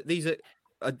 These are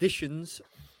additions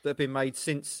that have been made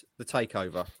since the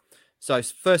takeover. So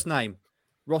first name,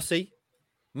 Rossi,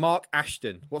 Mark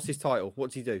Ashton. What's his title? What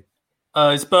does he do?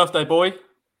 His birthday boy,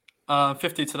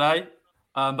 50 today,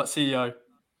 but CEO.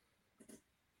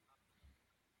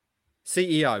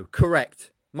 CEO,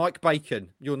 correct. Mike Bacon,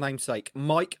 your namesake.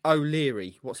 Mike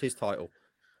O'Leary, what's his title?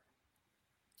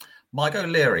 Mike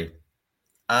O'Leary.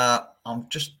 I'm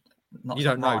just not. You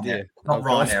don't know, do you? Not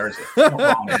Ryanair, is it? Not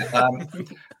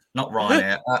Ryanair. Not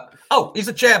Ryanair. He's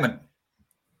the chairman.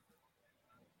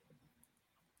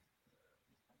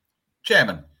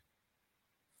 Chairman.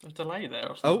 There's a delay there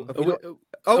or something.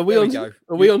 Are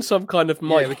we on some kind of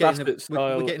Mike Bassett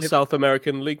style South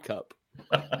American League Cup?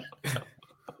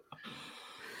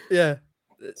 Yeah,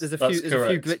 there's a few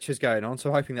glitches going on, so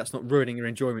I'm hoping that's not ruining your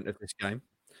enjoyment of this game.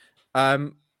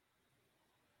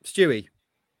 Stewie,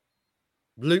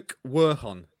 Luke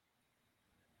Werhon.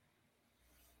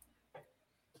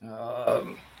 He's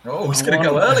going to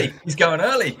go early. He's going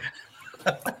early.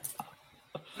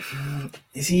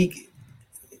 Is he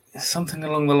something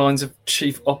along the lines of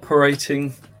Chief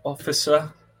Operating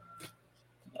Officer?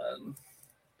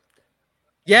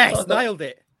 Yes, nailed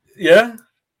it. Yeah?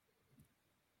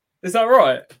 Is that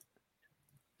right?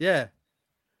 Yeah.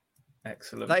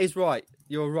 Excellent. That is right.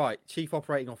 You're right. Chief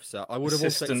Operating Officer. I would have also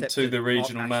Assistant accepted to the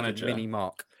regional Mark Ashton, manager. Mini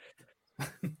Mark.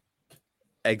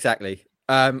 Exactly.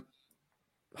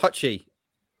 Hutchie.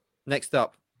 Next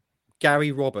up,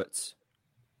 Gary Roberts.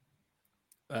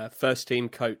 First team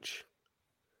coach.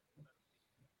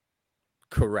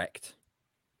 Correct.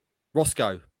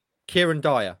 Roscoe. Kieran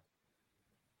Dyer.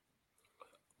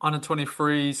 Under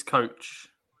 23's coach.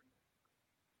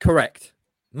 Correct.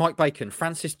 Mike Bacon.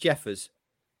 Francis Jeffers.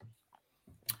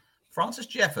 Francis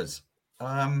Jeffers.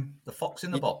 The fox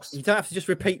in the box. You don't have to just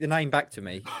repeat the name back to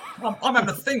me. I'm having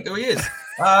to think who he is.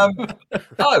 A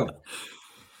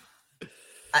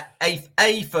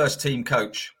first team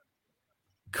coach.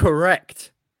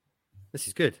 Correct. This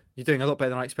is good. You're doing a lot better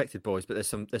than I expected, boys, but there's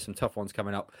some tough ones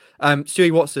coming up.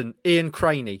 Stewie Watson, Ian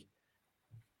Craney.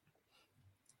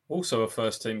 Also a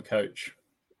first team coach.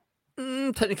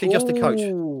 Technically just a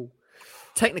coach.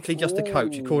 Technically just a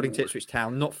coach, according to Ipswich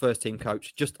Town, not first team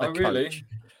coach, just a coach. Really?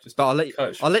 Just but I'll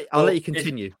let you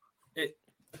continue.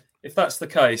 If that's the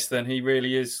case, then he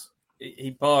really is.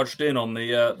 He barged in on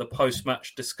the post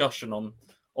match discussion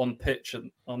on pitch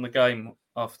and on the game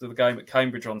after the game at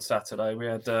Cambridge on Saturday. We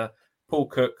had Paul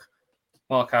Cook,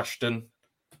 Mark Ashton,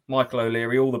 Michael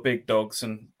O'Leary, all the big dogs,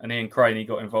 and Ian Craney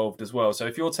got involved as well. So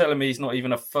if you're telling me he's not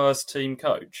even a first team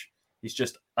coach, he's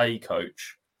just a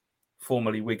coach,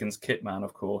 formerly Wigan's kit man,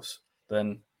 of course,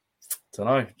 then I don't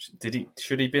know.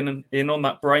 Should he been in on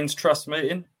that Brains Trust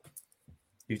meeting?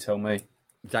 You tell me.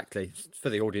 Exactly. It's for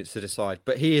the audience to decide.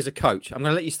 But he is a coach. I'm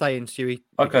going to let you stay in, Stewie.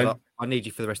 Okay. I need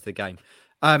you for the rest of the game.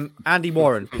 Andy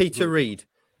Warren, Peter Reid.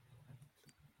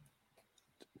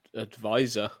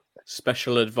 Advisor,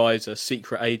 special advisor,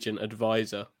 secret agent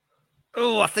advisor.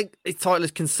 Oh, I think his title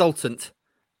is consultant.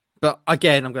 But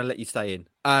again, I'm going to let you stay in.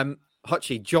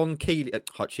 Hutchie, John Keeley.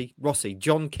 Rossi,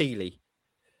 John Keeley.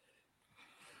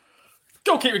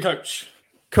 Goalkeeping coach.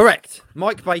 Correct.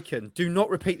 Mike Bacon. Do not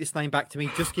repeat this name back to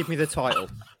me. Just give me the title.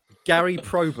 Gary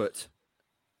Probert.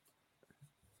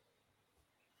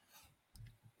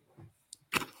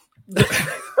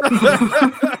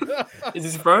 Is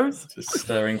this froze? Just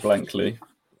staring blankly.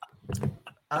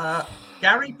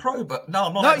 Gary Probert. No,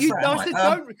 I'm not. No, allowed to you say it, no, am I I? said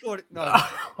don't record it. No.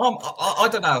 I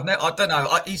don't know. No, I don't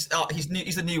know. He's new.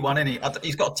 He's a new one, isn't he?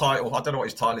 He's got a title. I don't know what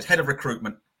his title is. Head of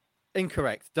recruitment.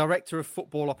 Incorrect. Director of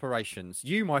Football Operations.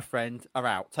 You, my friend, are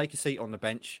out. Take a seat on the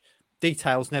bench.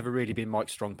 Details never really been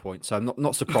Mike's strong point, so I'm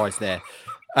not surprised there.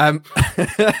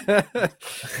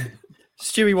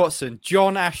 Stewie Watson.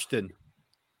 John Ashton.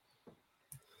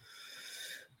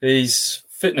 He's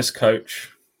fitness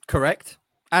coach. Correct.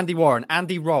 Andy Warren.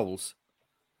 Andy Rolls.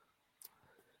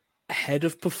 Head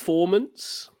of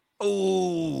performance.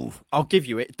 Oh, I'll give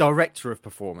you it. Director of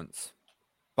Performance.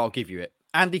 But I'll give you it.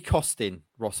 Andy Costin,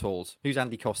 Ross Halls. Who's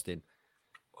Andy Costin?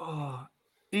 Oh,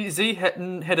 is he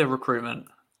head of recruitment?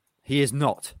 He is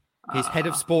not. He's head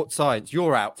of sports science.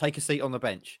 You're out. Take a seat on the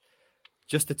bench.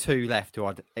 Just the two left who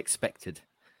I'd expected.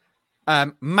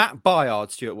 Matt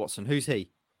Byard, Stuart Watson. Who's he?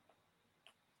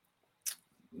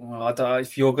 Well, I don't,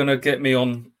 if you're going to get me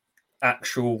on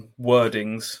actual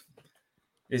wordings,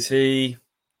 is he?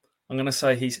 I'm going to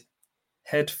say he's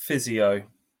head physio.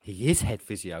 He is head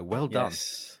physio. Well done.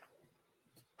 Yes.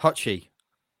 Hutchie,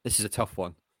 this is a tough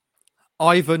one.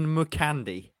 Ivan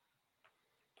McCandy.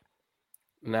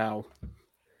 Now,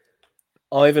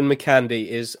 Ivan McCandy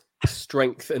is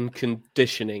strength and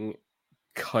conditioning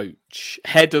coach,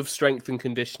 head of strength and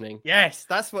conditioning. Yes,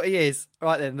 that's what he is.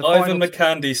 Right then. The Ivan final...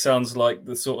 McCandy sounds like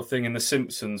the sort of thing in The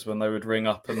Simpsons when they would ring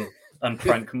up and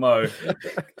prank Mo.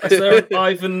 Is there an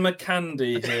Ivan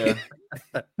McCandy here?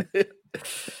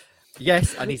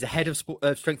 Yes, and he's a head of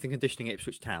strength and conditioning at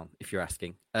Ipswich Town, if you're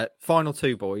asking. Final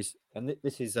two, boys, and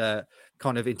this is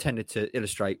kind of intended to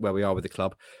illustrate where we are with the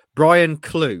club. Brian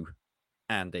Clew,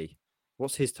 Andy.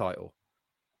 What's his title?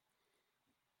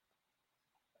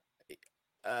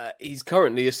 He's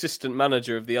currently assistant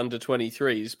manager of the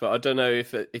under-23s, but I don't know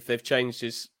if they've changed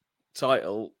his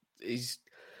title. He's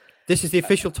This is the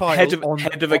official title.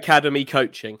 Head of academy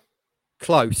coaching.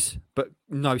 Close, but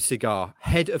no cigar.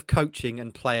 Head of coaching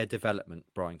and player development,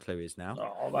 Brian Clew is now.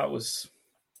 Oh,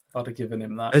 I'd have given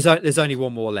him that. There's only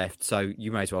one more left, so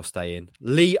you may as well stay in.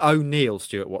 Lee O'Neill,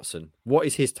 Stuart Watson. What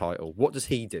is his title? What does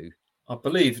he do? I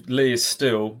believe Lee is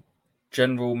still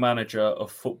general manager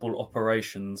of football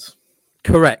operations.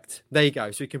 Correct. There you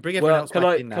go. So we can bring everyone else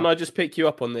back in now. Can I just pick you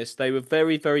up on this? They were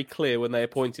very, very clear when they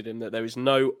appointed him that there is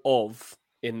no "of"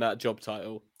 in that job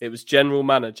title. It was general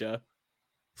manager,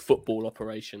 football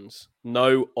operations.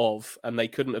 No "of," and they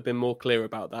couldn't have been more clear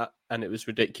about that, and it was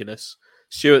ridiculous.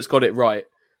 Stuart's got it right,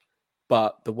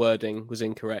 but the wording was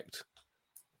incorrect.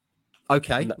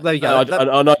 Okay, there you go.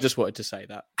 And I just wanted to say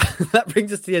that. That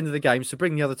brings us to the end of the game. So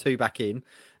bring the other two back in.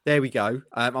 There we go.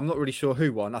 I'm not really sure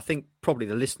who won. I think probably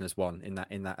the listeners won in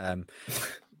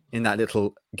that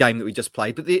little game that we just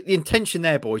played. But the intention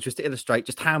there, boys, was to illustrate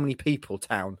just how many people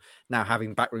Town now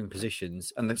having backroom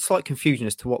positions and the slight confusion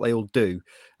as to what they all do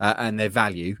and their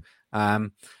value.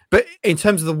 But in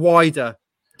terms of the wider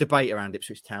debate around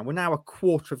Ipswich Town, we're now a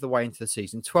quarter of the way into the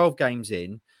season, 12 games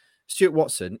in. Stuart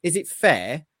Watson, is it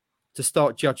fair to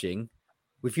start judging?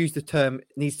 We've used the term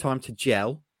needs time to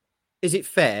gel. Is it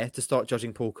fair to start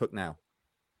judging Paul Cook now?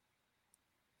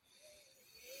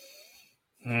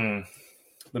 The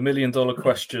 $1 million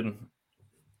question.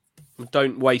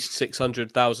 Don't waste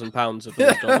 £600,000 of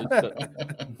those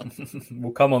dollars.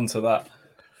 We'll come on to that.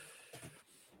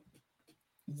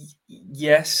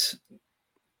 Yes,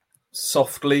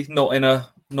 softly, not in a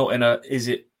is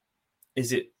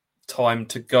it time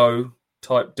to go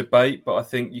type debate, but I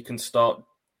think you can start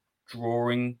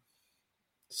drawing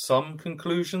some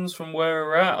conclusions from where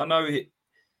we're at. I know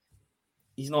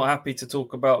he's not happy to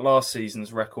talk about last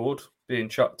season's record being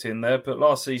chucked in there, but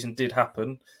last season did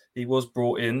happen. He was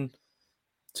brought in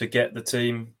to get the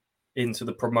team into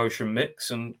the promotion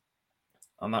mix, and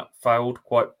that failed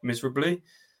quite miserably.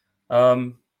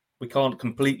 We can't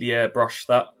completely airbrush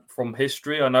that from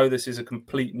history. I know this is a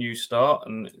complete new start,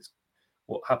 and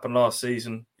what happened last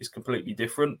season is completely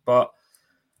different, but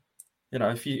you know,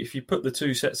 if you put the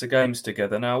two sets of games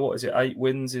together now, what is it? 8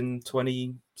 wins in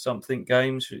 20-something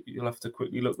games. You'll have to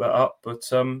quickly look that up. But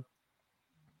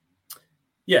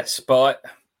yes, but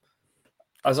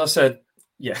as I said,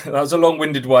 yeah, that was a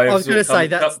long-winded way of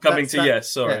coming to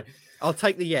yes. Sorry. Yeah. I'll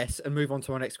take the yes and move on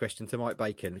to our next question to Mike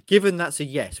Bacon. Given that's a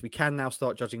yes, we can now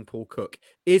start judging Paul Cook.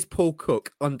 Is Paul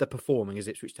Cook underperforming as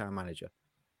Ipswich Town manager?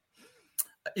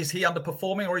 is he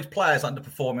underperforming or his players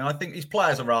underperforming? I think his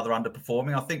players are rather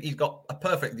underperforming. I think he's got a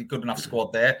perfectly good enough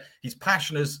squad there. His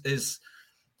passion is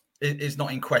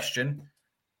not in question.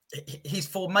 His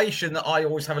formation that I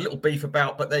always have a little beef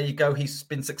about, but there you go. He's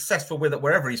been successful with it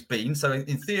wherever he's been. So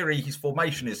in theory, his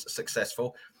formation is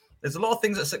successful. There's a lot of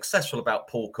things that's successful about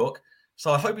Paul Cook.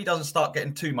 So I hope he doesn't start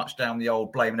getting too much down the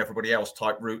old blaming everybody else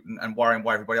type route and worrying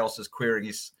why everybody else is querying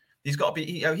his. He's got to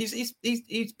be. You know, he's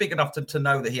big enough to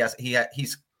know that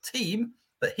his team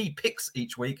that he picks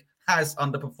each week has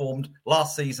underperformed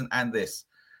last season and this.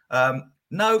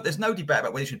 No, there's no debate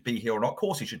about whether he should be here or not. Of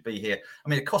course he should be here. I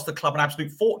mean, it cost the club an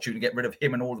absolute fortune to get rid of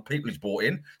him and all the people he's brought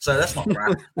in. So that's not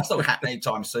that's not happening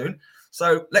anytime soon.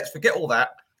 So let's forget all that.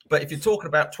 But if you're talking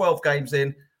about 12 games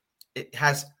in, it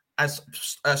has, as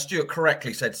Stuart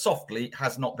correctly said, softly,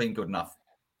 has not been good enough.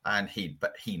 And he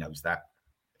knows that.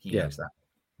 He knows that.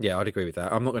 Yeah, I'd agree with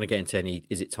that. I'm not going to get into any,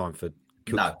 is it time for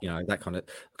Cook, no, that kind of,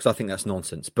 because I think that's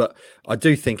nonsense. But I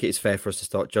do think it's fair for us to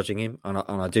start judging him. And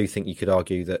I do think you could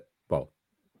argue that, well,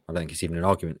 I don't think it's even an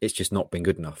argument. It's just not been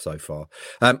good enough so far.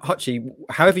 Hutchie,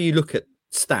 however you look at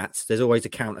stats, there's always a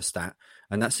counter stat,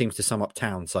 and that seems to sum up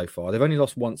Town so far. They've only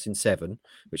lost once in 7,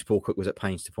 which Paul Cook was at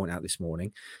pains to point out this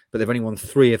morning, but they've only won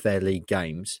 3 of their league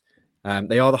games.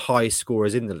 They are the highest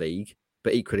scorers in the league,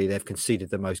 but equally they've conceded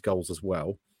the most goals as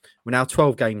well. We're now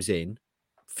 12 games in.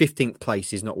 15th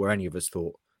place is not where any of us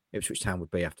thought Ipswich Town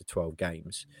would be after 12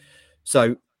 games.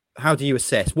 So how do you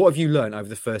assess? What have you learned over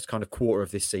the first kind of quarter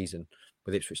of this season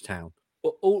with Ipswich Town?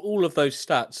 All of those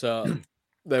stats are,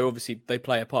 they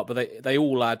play a part, but they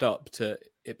all add up to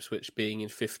Ipswich being in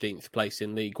 15th place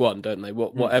in League One, don't they?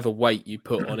 Whatever weight you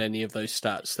put on any of those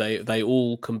stats, they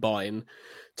all combine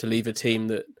to leave a team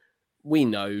that we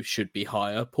know should be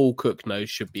higher. Paul Cook knows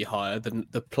should be higher.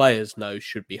 The players know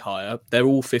should be higher. They're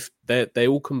all they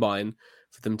all combine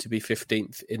for them to be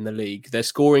 15th in the league. They're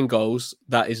scoring goals.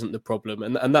 That isn't the problem,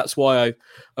 and that's why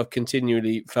I've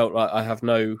continually felt like I have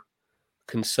no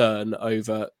concern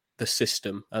over the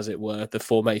system, as it were, the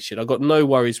formation. I've got no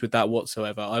worries with that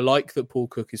whatsoever. I like that Paul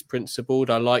Cook is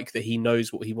principled. I like that he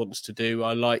knows what he wants to do.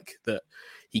 I like that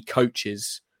he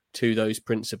coaches to those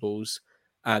principles.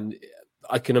 And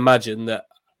I can imagine that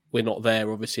we're not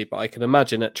there, obviously, but I can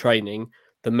imagine at training,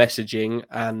 the messaging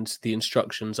and the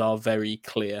instructions are very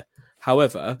clear.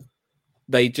 However,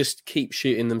 they just keep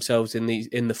shooting themselves in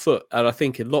the foot. And I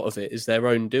think a lot of it is their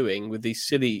own doing with these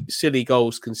silly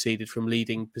goals conceded from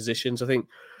leading positions. I think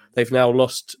they've now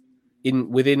lost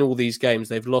within all these games.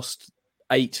 They've lost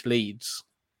 8 leads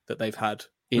that they've had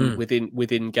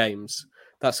within games.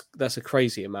 That's a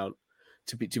crazy amount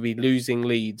to be losing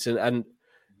leads, and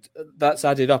that's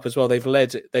added up as well. They've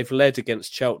led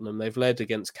against Cheltenham. They've led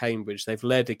against Cambridge. They've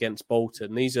led against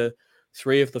Bolton. These are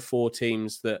 3 of the 4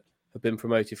 teams that have been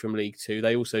promoted from League Two.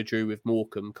 They also drew with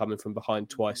Morecambe, coming from behind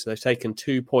twice. So they've taken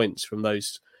 2 points from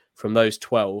those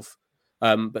 12.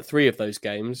 But 3 of those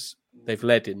games they've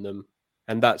led in them,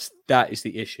 and that is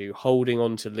the issue: holding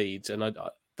on to leads. And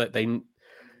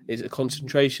is it a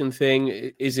concentration thing?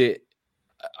 Is it?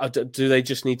 Do they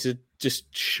just need to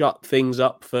just shut things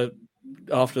up for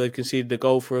after they've conceded the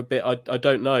goal for a bit? I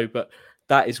don't know, but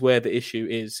that is where the issue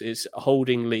is. It's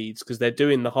holding leads because they're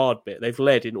doing the hard bit. They've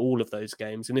led in all of those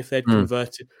games, and if they'd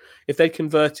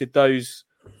converted those,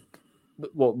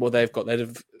 what they've got,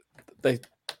 they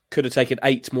could have taken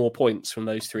 8 more points from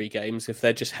those 3 games if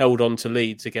they'd just held on to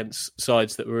leads against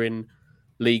sides that were in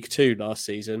League Two last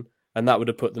season, and that would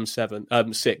have put them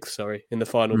 6th, in the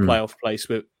final playoff place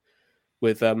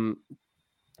with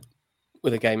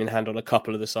a game in hand on a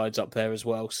couple of the sides up there as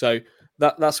well. So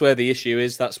that's where the issue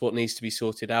is. That's what needs to be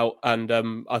sorted out. And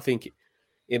I think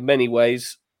in many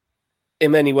ways,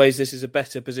 this is a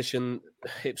better position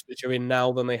Ipswich are in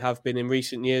now than they have been in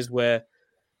recent years, where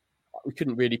we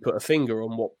couldn't really put a finger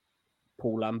on what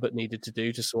Paul Lambert needed to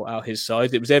do to sort out his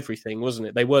side. It was everything, wasn't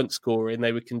it? They weren't scoring,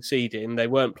 they were conceding, they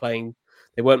weren't playing,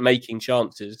 they weren't making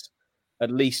chances. At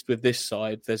least with this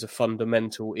side, there's a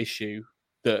fundamental issue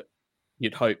that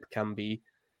you'd hope can be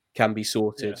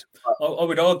sorted. Yeah. I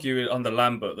would argue under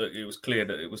Lambert that it was clear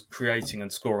that it was creating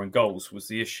and scoring goals was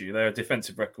the issue. Their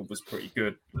defensive record was pretty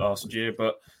good last year,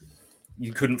 but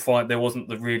you couldn't find, there wasn't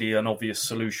really an obvious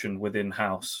solution within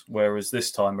house. Whereas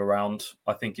this time around,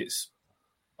 I think it's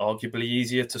arguably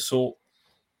easier to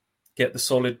get the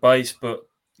solid base, but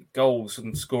goals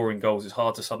and scoring goals, it's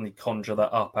hard to suddenly conjure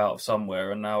that up out of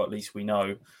somewhere. And now at least we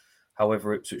know,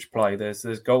 however Ipswich play, there's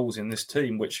goals in this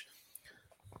team, which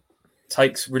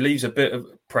relieves a bit of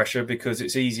pressure because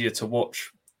it's easier to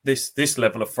watch. This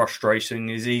level of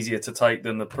frustration is easier to take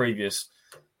than the previous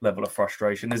level of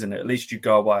frustration, isn't it? At least you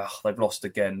go away, they've lost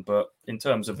again. But in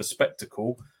terms of a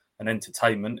spectacle and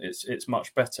entertainment, it's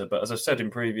much better. But as I said in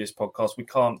previous podcasts, we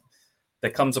can't.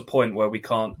 There comes a point where we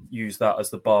can't use that as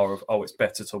the bar of, it's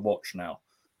better to watch now,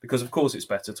 because of course it's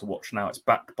better to watch now. It's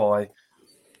backed by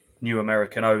new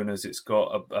American owners. It's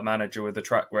got a manager with a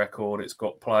track record. It's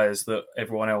got players that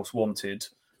everyone else wanted.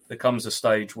 There comes a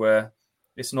stage where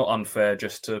it's not unfair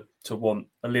just to want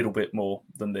a little bit more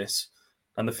than this.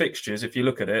 And the fixtures, if you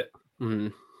look at it,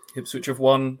 Ipswich have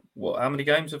won, how many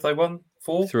games have they won?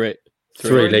 4? 3.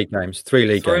 3 league games. 3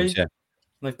 league games, yeah.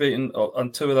 They've beaten,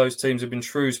 and 2 of those teams have been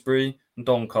Shrewsbury and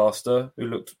Doncaster, who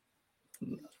looked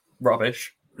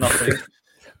rubbish, nothing.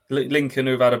 Lincoln,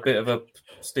 who've had a bit of a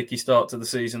sticky start to the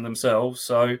season themselves.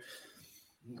 So,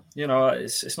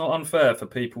 it's not unfair for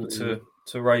people to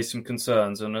raise some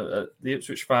concerns. And the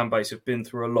Ipswich fan base have been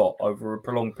through a lot over a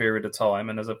prolonged period of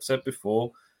time. And as I've said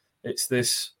before, it's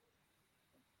this...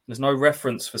 There's no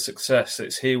reference for success.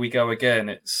 It's here we go again.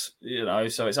 It's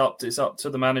so it's up to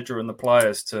the manager and the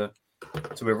players to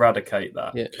eradicate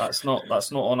that. Yeah. That's not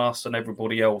on us and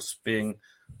everybody else being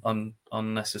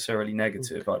unnecessarily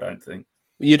negative. I don't think.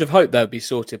 You'd have hoped that would be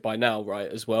sorted by now, right?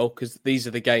 As well, because these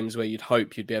are the games where you'd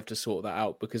hope you'd be able to sort that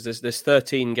out. Because there's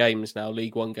 13 games now,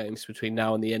 League One games between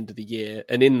now and the end of the year,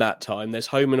 and in that time, there's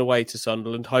home and away to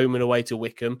Sunderland, home and away to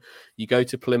Wickham. You go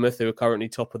to Plymouth, who are currently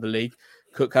top of the league.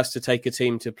 Cook has to take a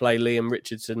team to play Liam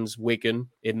Richardson's Wigan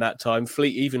in that time.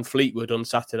 Even Fleetwood on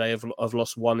Saturday have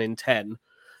lost 1 in 10.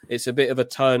 It's a bit of a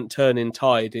turn in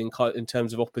tide in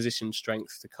terms of opposition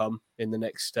strength to come in the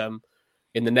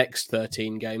next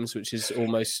 13 games, which is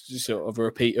almost sort of a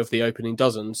repeat of the opening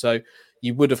dozen. So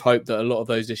you would have hoped that a lot of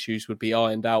those issues would be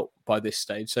ironed out by this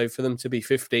stage. So for them to be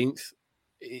 15th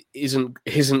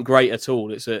isn't great at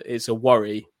all. It's a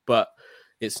worry, but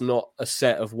it's not a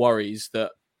set of worries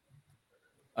that.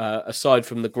 Aside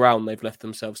from the ground they've left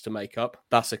themselves to make up,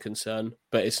 that's a concern.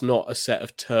 But it's not a set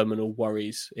of terminal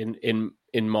worries in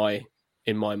my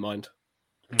mind.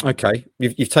 Okay,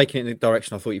 you've taken it in the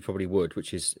direction I thought you probably would,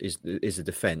 which is the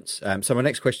defence. So my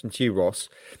next question to you, Ross,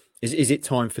 is it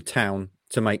time for Town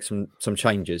to make some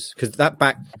changes? Because that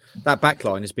back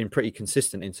line has been pretty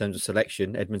consistent in terms of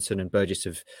selection. Edmondson and Burgess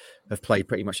have played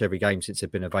pretty much every game since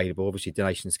they've been available. Obviously,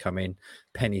 Donation's come in,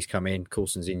 Penny's come in,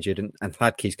 Coulson's injured, and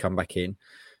Hladky's come back in.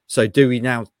 So do we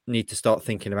now need to start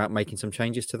thinking about making some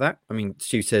changes to that? I mean,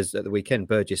 Stu says at the weekend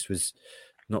Burgess was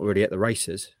not really at the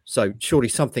races. So surely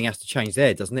something has to change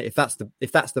there, doesn't it? If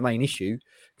that's the main issue,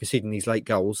 conceding these late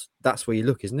goals, that's where you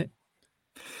look, isn't it?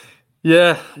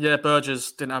 Yeah,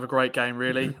 Burgess didn't have a great game,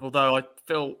 really. Although I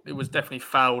feel it was definitely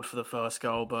fouled for the first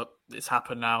goal, but it's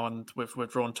happened now, and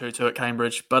we've drawn 2-2 at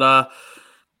Cambridge. But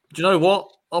do you know what?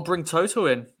 I'll bring Toto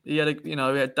in. He had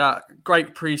that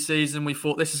great pre-season. We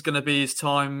thought this is going to be his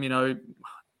time.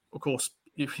 Of course,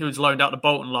 he was loaned out to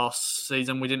Bolton last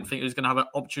season. We didn't think he was going to have an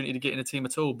opportunity to get in the team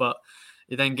at all, but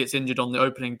he then gets injured on the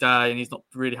opening day, and he's not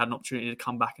really had an opportunity to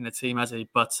come back in the team, has he?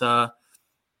 But I'll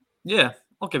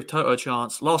give Toto a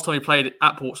chance. Last time he played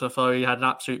at Portsmouth, though, he had an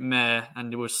absolute mare and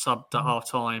he was subbed at half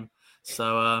time.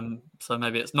 So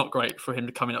maybe it's not great for him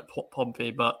to come in at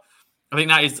Pompey, but I think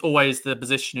that is always the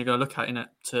position you're going to look at in it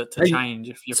to change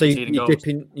if you're conceding goals.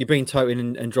 You're bringing Toto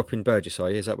in and dropping Burgess, are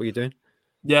you? Is that what you're doing?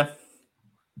 Yeah.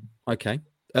 Okay.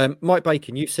 Mike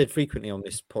Bacon, you've said frequently on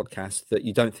this podcast that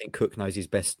you don't think Cook knows his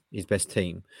best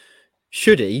team.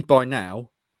 Should he, by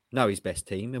now, know his best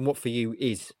team? And what for you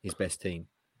is his best team?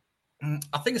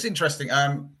 I think it's interesting.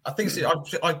 I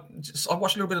watched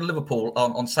a little bit of Liverpool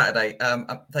on Saturday.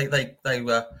 They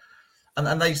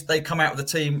come out with a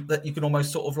team that you can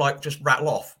almost sort of like just rattle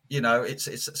off.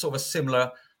 It's sort of a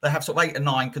similar. They have sort of 8 or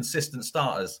 9 consistent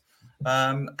starters,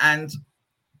 and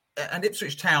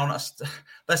Ipswich Town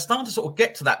they're starting to sort of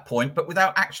get to that point, but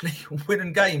without actually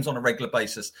winning games on a regular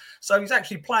basis. So he's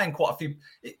actually playing quite a few.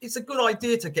 It's a good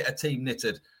idea to get a team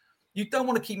knitted. You don't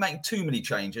want to keep making too many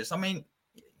changes. I mean,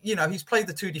 he's played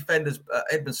the 2 defenders,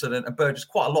 Edmondson and Burgess,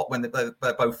 quite a lot when they're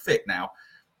both fit now.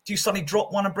 Do you suddenly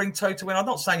drop one and bring Toto in? I'm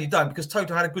not saying you don't, because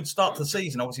Toto had a good start to the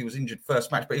season. Obviously, he was injured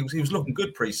first match, but he was looking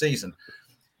good pre-season.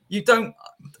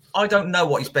 I don't know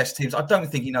what his best team is. I don't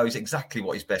think he knows exactly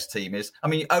what his best team is. I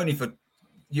mean,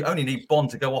 you only need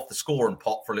Bond to go off the scoring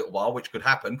pot for a little while, which could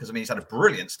happen, because he's had a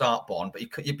brilliant start, Bond, but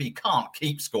he can't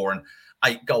keep scoring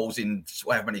 8 goals in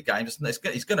however many games.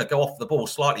 He's going to go off the ball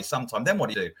slightly sometime. Then what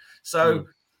do you do? So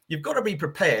you've got to be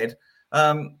prepared,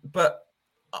 but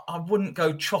I wouldn't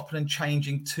go chopping and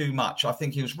changing too much. I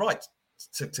think he was right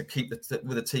to keep with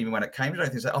the team when it came. I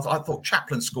thought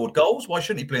Chaplin scored goals. Why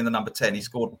shouldn't he play in the number 10? He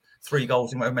scored 3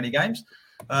 goals in however many games.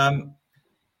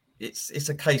 It's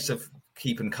a case of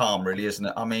keeping calm, really, isn't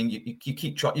it? I mean, you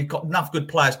keep you've got enough good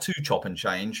players to chop and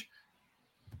change.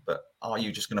 But are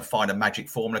you just going to find a magic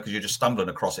formula because you're just stumbling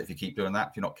across it if you keep doing that,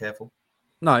 if you're not careful?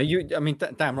 No, I mean,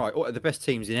 damn right. The best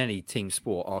teams in any team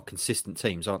sport are consistent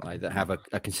teams, aren't they? That have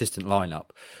a consistent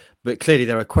lineup. But clearly,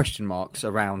 there are question marks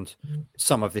around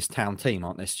some of this Town team,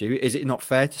 aren't there, Stu? Is it not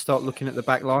fair to start looking at the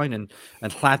back line and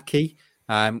Hladky?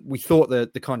 We thought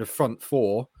that the kind of front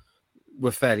four were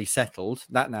fairly settled.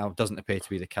 That now doesn't appear to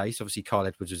be the case. Obviously, Kyle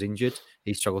Edwards was injured.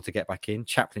 He struggled to get back in.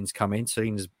 Chaplin's come in.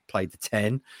 Selena's played the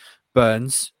 10.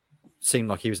 Burns seemed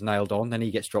like he was nailed on. Then he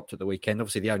gets dropped at the weekend.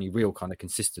 Obviously, the only real kind of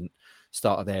consistent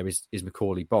starter there is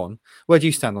Macaulay Bonne. Where do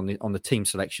you stand on the team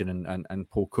selection and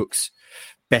Paul Cook's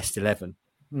best 11?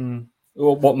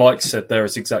 Well, what Mike said there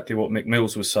is exactly what Mick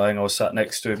Mills was saying. I was sat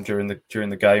next to him during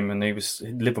the game, and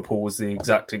Liverpool was the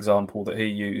exact example that he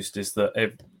used. Is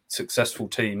that successful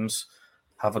teams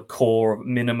have a core of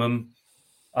minimum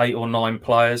 8 or 9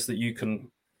 players that you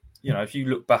can, if you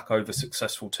look back over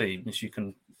successful teams, you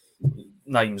can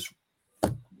names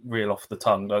reel off the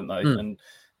tongue, don't they? And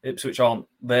Ipswich aren't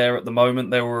there at the moment.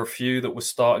 There were a few that were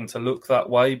starting to look that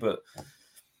way, but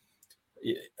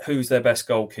who's their best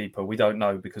goalkeeper? We don't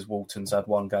know because Walton's had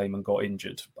one game and got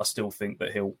injured. I still think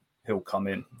that he'll come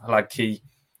in. Hladky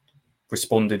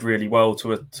responded really well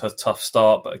to a tough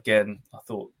start, but again, I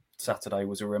thought Saturday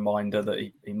was a reminder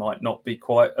that he might not be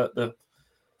quite at the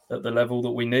level that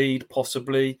we need,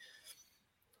 possibly.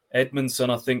 Edmondson,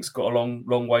 I think, has got a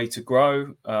long way to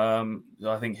grow.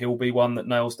 I think he'll be one that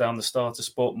nails down the starter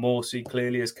spot. Morsey,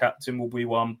 clearly, as captain, will be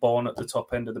one. Bonne at the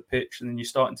top end of the pitch, and then you're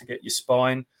starting to get your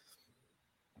spine.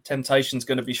 Temptation's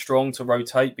going to be strong to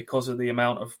rotate because of the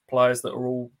amount of players that are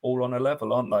all on a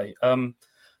level, aren't they?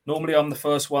 Normally, I'm the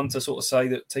first one to sort of say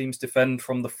that teams defend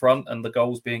from the front, and the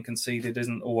goals being conceded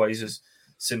isn't always as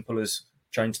simple as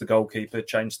change the goalkeeper,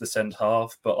 change the centre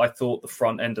half. But I thought the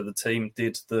front end of the team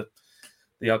did the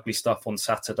ugly stuff on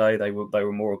Saturday. They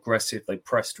were more aggressive. They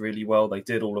pressed really well. They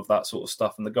did all of that sort of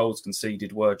stuff, and the goals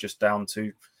conceded were just down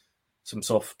to some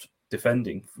soft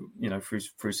defending,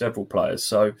 through several players.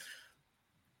 So,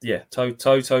 yeah,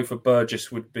 Toto for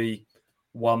Burgess would be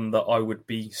one that I would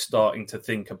be starting to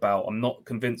think about. I'm not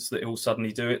convinced that he'll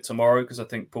suddenly do it tomorrow because I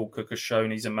think Paul Cook has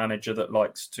shown he's a manager that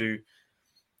likes to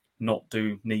not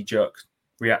do knee-jerk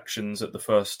reactions at the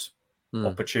first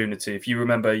opportunity. If you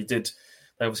remember, they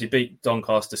obviously beat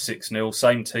Doncaster 6-0.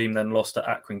 Same team then lost at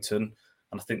Accrington.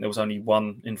 And I think there was only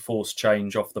one enforced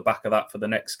change off the back of that for the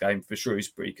next game for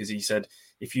Shrewsbury, because he said,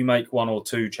 if you make 1 or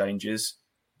 2 changes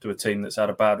to a team that's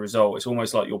had a bad result, it's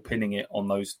almost like you're pinning it on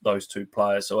those 2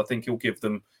 players. So I think he'll give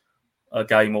them a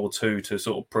game or 2 to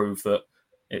sort of prove that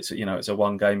it's a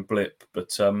one-game blip.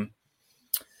 But even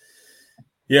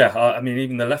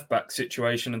the left-back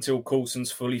situation, until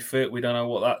Coulson's fully fit, we don't know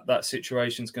what that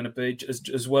situation's going to be.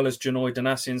 As well as Janoy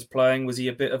Danassian's playing, was he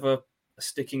a bit of a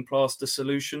sticking plaster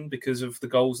solution because of the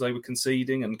goals they were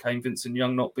conceding and Kane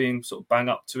Vincent-Young not being sort of bang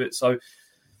up to it? So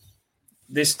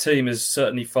this team is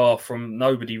certainly far from,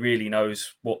 nobody really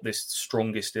knows what this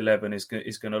strongest 11 is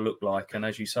going to look like. And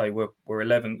as you say, we're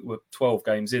 12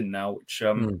 games in now, which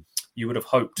you would have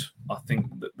hoped, I think,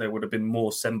 that there would have been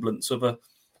more semblance of a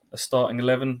starting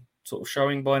 11 sort of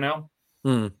showing by now.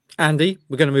 Andy,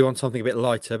 we're going to move on to something a bit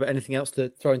lighter, but anything else to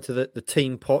throw into the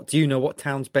team pot? Do you know what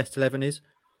Town's best 11 is?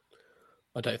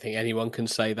 I don't think anyone can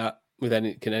say that with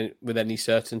any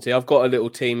certainty. I've got a little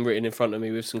team written in front of me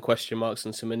with some question marks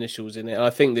and some initials in it. And I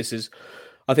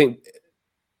think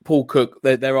Paul Cook,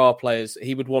 there are players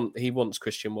he wants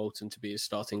Christian Walton to be his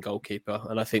starting goalkeeper,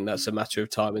 and I think that's a matter of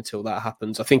time until that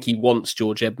happens. I think he wants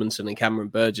George Edmondson and Cameron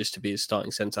Burgess to be his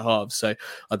starting centre halves. So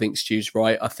I think Stu's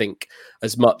right. I think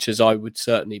as much as I would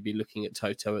certainly be looking at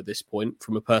Toto at this point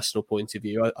from a personal point of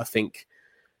view, I think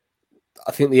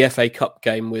the FA Cup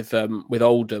game with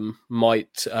Oldham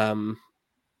might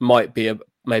be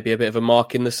maybe a bit of a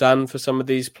mark in the sand for some of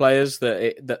these players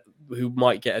that who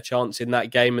might get a chance in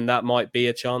that game, and that might be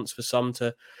a chance for some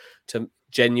to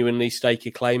genuinely stake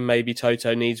a claim. Maybe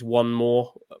Toto needs one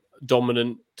more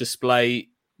dominant display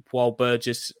while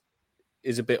Burgess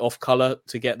is a bit off colour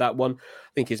to get that one.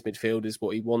 I think his midfield is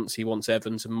what he wants. He wants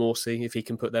Evans and Morsey. If he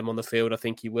can put them on the field, I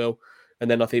think he will.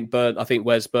 And then I think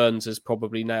Wes Burns has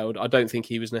probably nailed. I don't think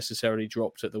he was necessarily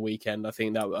dropped at the weekend. I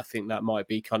think that might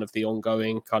be kind of the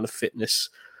ongoing kind of fitness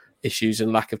issues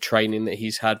and lack of training that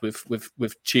he's had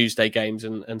with Tuesday games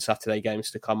and Saturday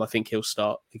games to come. I think he'll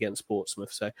start against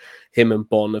Portsmouth. So him and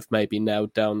Bonne have maybe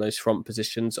nailed down those front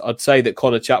positions. I'd say that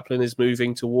Connor Chaplin is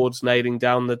moving towards nailing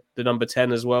down the number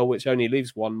 10 as well, which only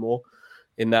leaves one more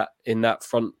in that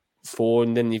front four.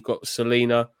 And then you've got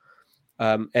Selena,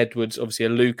 Edwards, obviously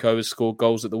Aluko has scored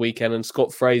goals at the weekend, and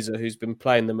Scott Fraser, who's been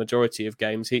playing the majority of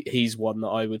games. He's one that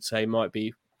I would say might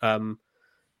be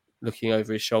looking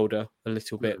over his shoulder a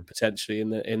little bit potentially in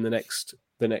the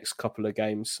next couple of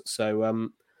games. So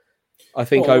I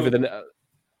think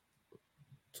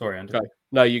Sorry, Andy. Go.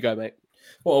 No, you go, mate.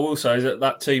 What I will say is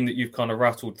that team that you've kind of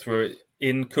rattled through it,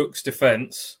 in Cook's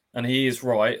defence, and he is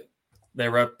right,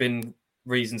 there have been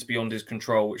reasons beyond his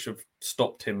control which have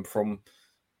stopped him from.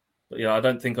 But I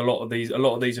don't think a lot of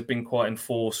these have been quite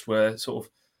enforced, where sort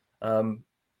of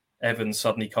Evans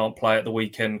suddenly can't play at the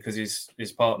weekend because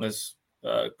his partner's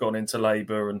gone into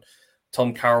labour, and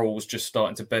Tom Carroll's just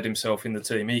starting to bed himself in the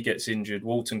team. He gets injured.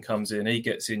 Walton comes in. He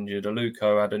gets injured.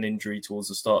 Aluko had an injury towards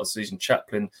the start of the season.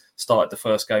 Chaplin started the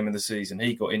first game of the season.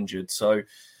 He got injured. So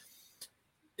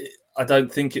I don't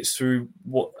think it's through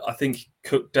what I think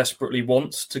Cook desperately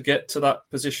wants to get to that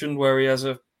position where he has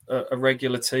a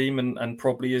regular team and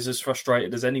probably is as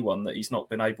frustrated as anyone that he's not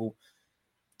been able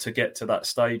to get to that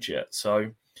stage yet. So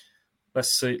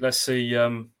let's see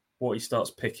what he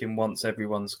starts picking once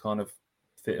everyone's kind of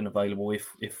fit and available,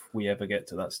 if we ever get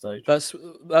to that stage. That's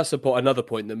another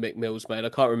point that Mick Mills made. I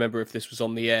can't remember if this was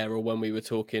on the air or when we were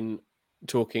talking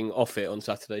off it on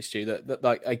Saturday, Stu, that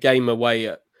like a game away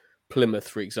at Plymouth,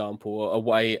 for example, or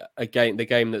away the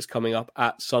game that's coming up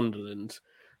at Sunderland,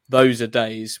 those are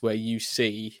days where you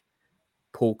see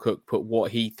Paul Cook put what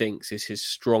he thinks is his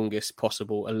strongest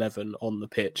possible 11 on the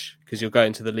pitch, because you're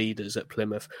going to the leaders at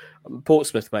Plymouth.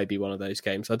 Portsmouth may be one of those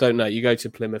games. I don't know. You go to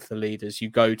Plymouth, the leaders. You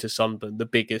go to Sunderland, the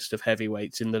biggest of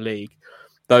heavyweights in the league.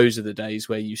 Those are the days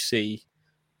where you see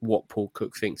what Paul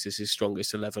Cook thinks is his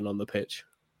strongest 11 on the pitch.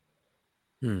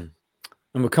 And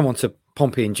we'll come on to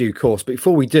Pompey in due course. But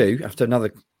before we do, after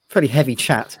another fairly heavy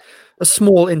chat, a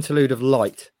small interlude of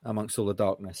light amongst all the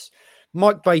darkness.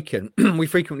 Mike Bacon, we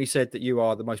frequently said that you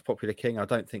are the most popular king. I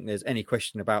don't think there's any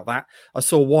question about that. I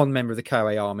saw one member of the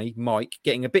KOA army, Mike,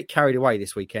 getting a bit carried away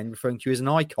this weekend, referring to you as an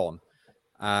icon.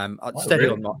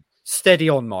 Steady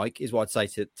on, Mike, is what I'd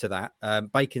say to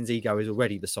that. Bacon's ego is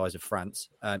already the size of France.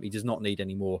 He does not need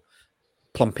any more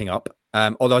plumping up.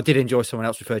 Although I did enjoy someone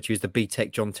else referred to you as the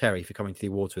B-Tech John Terry for coming to the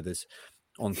awards with us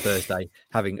on Thursday,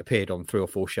 having appeared on 3 or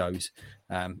 4 shows.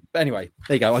 But anyway,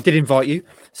 there you go. I did invite you.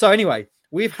 So anyway,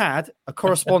 we've had a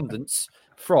correspondence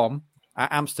from our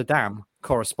Amsterdam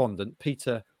correspondent,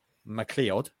 Peter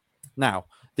MacLeod. Now,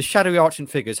 the shadowy archant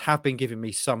figures have been giving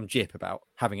me some jip about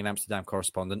having an Amsterdam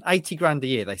correspondent. 80 grand a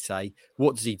year, they say.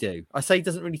 What does he do? I say he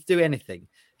doesn't really do anything.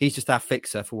 He's just our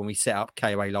fixer for when we set up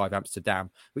KOA Live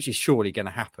Amsterdam, which is surely going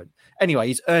to happen. Anyway,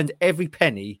 he's earned every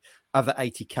penny of the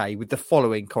 80k with the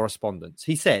following correspondence.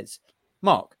 He says,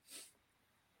 Mark,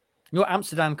 your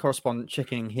Amsterdam correspondent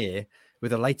checking in here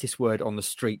with the latest word on the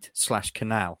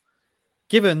street/canal.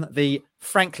 Given the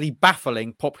frankly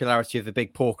baffling popularity of the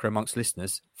Big Porker amongst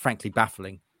listeners, frankly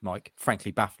baffling, Mike,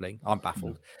 frankly baffling, I'm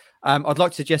baffled. I'd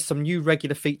like to suggest some new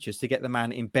regular features to get the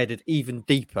man embedded even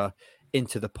deeper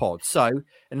into the pod. So,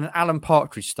 in an Alan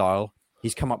Partridge style,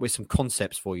 he's come up with some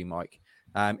concepts for you, Mike.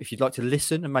 If you'd like to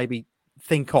listen and maybe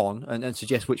think on and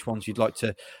suggest which ones you'd like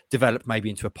to develop maybe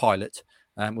into a pilot,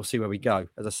 we'll see where we go.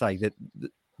 As I say,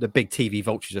 the big TV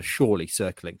vultures are surely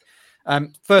circling.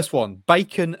 First one,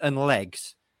 bacon and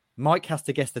legs. Mike has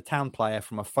to guess the town player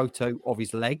from a photo of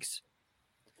his legs.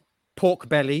 Pork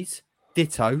bellies,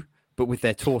 ditto, but with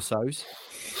their torsos.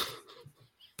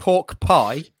 Pork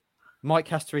pie. Mike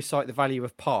has to recite the value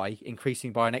of pi,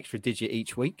 increasing by an extra digit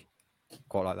each week.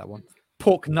 Quite like that one.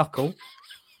 Pork knuckle.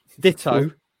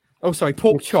 Ditto. Oh, sorry,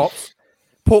 pork chops.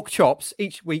 Pork chops.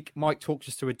 Each week, Mike talks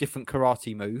us through a different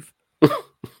karate move.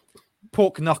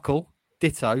 Pork knuckle.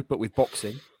 Ditto, but with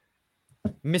boxing.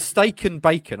 Mistaken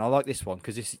bacon. I like this one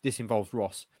because this involves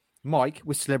Ross. Mike,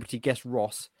 with celebrity guest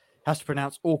Ross, has to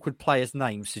pronounce awkward players'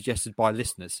 names suggested by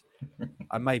listeners.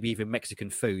 And maybe even Mexican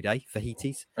food,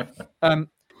 fajitas.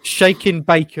 Shakin'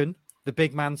 Bacon. The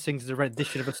big man sings a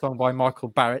rendition of a song by Michael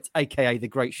Barrett, a.k.a. the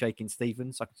great Shakin'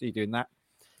 Stevens. I can see you doing that.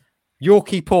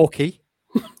 Yorkie Porky.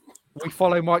 We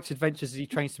follow Mike's adventures as he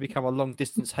trains to become a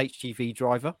long-distance HGV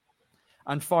driver.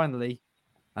 And finally,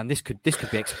 and this could be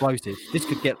explosive. This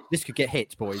could get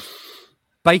hit, boys.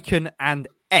 Bacon and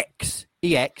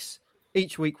EX.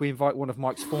 Each week we invite one of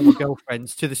Mike's former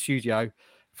girlfriends to the studio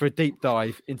for a deep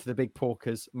dive into the Big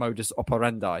Porker's modus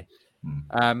operandi.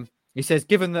 He says,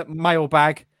 given that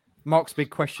mailbag, Mark's big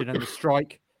question and the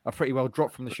strike are pretty well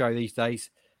dropped from the show these days,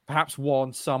 perhaps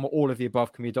one, some, or all of the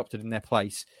above can be adopted in their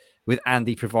place, with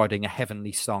Andy providing a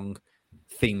Heavenly Song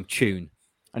theme tune.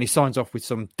 And he signs off with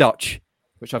some Dutch,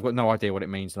 which I've got no idea what it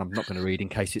means, and I'm not going to read in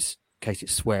case it's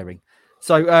swearing.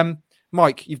 So,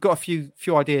 Mike, you've got a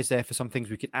few ideas there for some things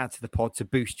we could add to the pod to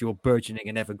boost your burgeoning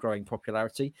and ever-growing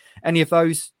popularity. Any of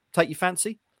those take your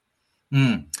fancy?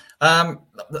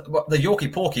 The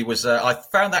Yorkie Porky was. I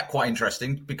found that quite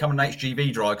interesting. Becoming an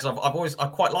HGV driver because I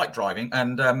quite like driving,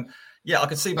 and I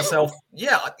could see myself.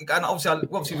 Yeah, and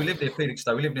obviously we live near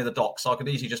Felixstowe. We live near the docks, so I could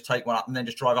easily just take one up and then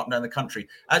just drive up and down the country.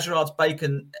 As regards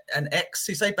Bacon and X,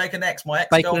 you say Bacon X, my ex.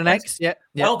 Bacon and X, yeah.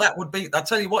 Well, that would be. I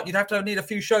tell you what, you'd have to need a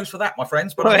few shows for that, my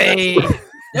friends. But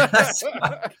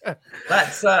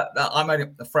that's I'm only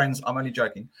friends. I'm only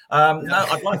joking. No,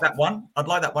 I'd like that one.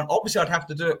 Obviously, I'd have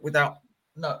to do it without.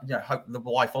 Hope the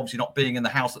wife obviously not being in the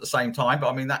house at the same time. But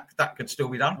I mean that could still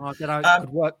be done. I don't know. It could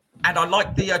work. And I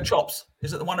like the chops.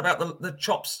 Is it the one about the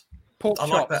chops? Pork chops.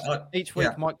 Like that. Each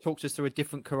week, Mike talks us through a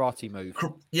different karate move.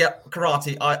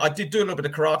 Karate. I did do a little bit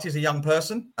of karate as a young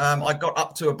person. I got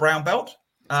up to a brown belt.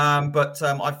 But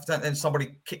then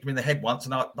somebody kicked me in the head once,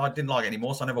 and I didn't like it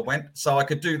anymore, so I never went. So I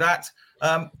could do that.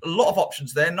 A lot of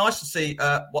options there. Nice to see.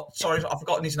 Sorry, I've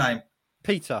forgotten his name.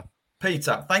 Peter.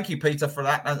 Thank you, Peter, for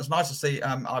that. And it's nice to see.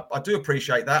 I do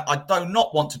appreciate that. I do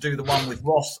not want to do the one with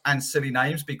Ross and silly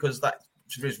names because that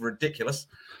is ridiculous.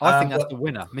 I think that's the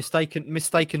winner.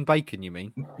 Mistaken bacon, you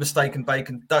mean? Mistaken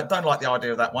bacon. Don't like the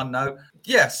idea of that one. No.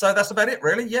 Yeah. So that's about it,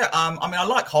 really. Yeah. I mean, I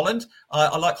like Holland.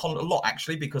 I like Holland a lot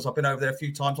actually because I've been over there a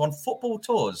few times on football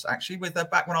tours. Actually, with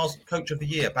back when I was coach of the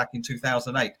year back in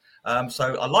 2008.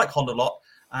 So I like Holland a lot.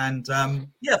 And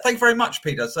thank you very much,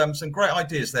 Peter. Some great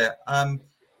ideas there.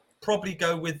 Probably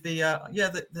go with the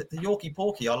Yorkie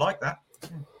Porky. I like that.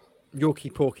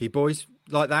 Yorkie Porky, boys,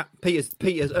 like that.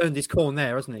 Peter's earned his corn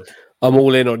there, hasn't he? I'm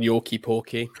all in on Yorkie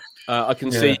Porky. I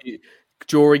can see you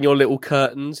drawing your little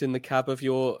curtains in the cab of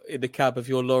your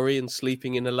lorry and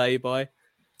sleeping in a lay-by.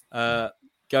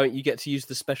 You get to use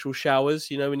the special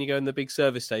showers. You know, when you go in the big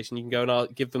service station, you can go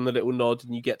and give them the little nod,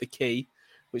 and you get the key,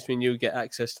 which means you'll get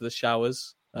access to the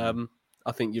showers.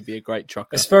 I think you'd be a great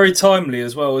trucker. It's very timely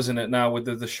as well, isn't it? Now with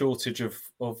the shortage of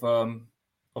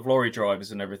lorry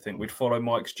drivers and everything, we'd follow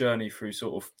Mike's journey through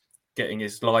sort of getting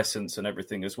his license and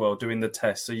everything as well, doing the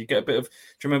test. So you get a bit of. Do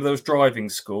you remember those driving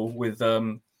school with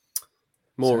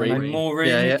Maureen?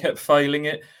 Yeah. Kept failing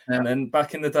it, and then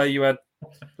back in the day you had.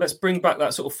 Let's bring back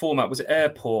that sort of format. Was it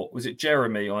Airport? Was it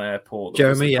Jeremy on Airport?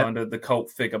 Jeremy, kind of the cult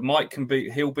figure. Mike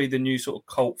he'll be the new sort of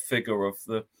cult figure of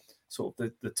the. Sort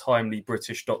of the timely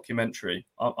British documentary.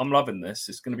 I'm loving this.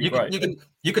 It's going to be great.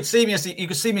 You could see me as the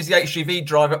HGV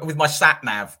driver with my sat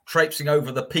nav traipsing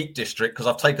over the Peak District because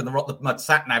I've taken my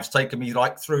sat nav's taken me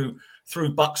like through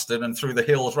Buxton and through the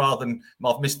hills rather than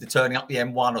I've missed the turning up the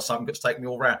M1 or something that's taken me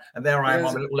all around. And there I am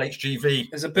on a little HGV.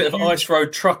 There's a bit of Ice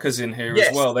Road Truckers in here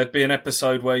as well. There'd be an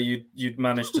episode where you'd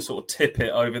manage to sort of tip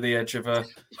it over the edge of an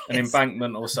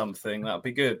embankment or something. That'd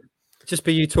be good. Just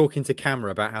be you talking to camera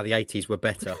about how the 80s were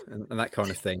better and that kind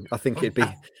of thing. I think it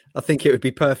would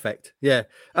be perfect. Yeah.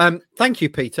 Thank you,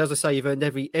 Peter. As I say, you've earned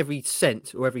every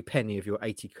cent or every penny of your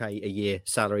 80k a year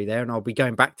salary there, and I'll be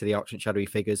going back to the Arch and Shadowy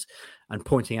figures and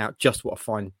pointing out just what a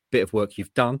fine bit of work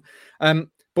you've done.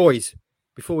 Boys,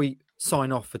 before we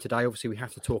sign off for today, obviously we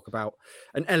have to talk about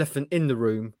an elephant in the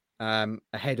room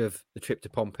ahead of the trip to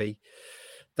Pompey.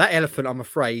 That elephant, I'm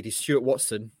afraid, is Stuart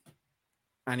Watson.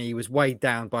 And he was weighed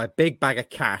down by a big bag of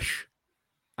cash.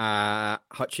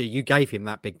 Hutchie, you gave him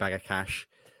that big bag of cash.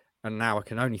 And now I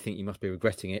can only think you must be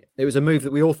regretting it. It was a move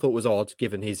that we all thought was odd,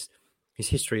 given his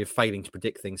history of failing to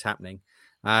predict things happening.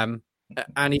 And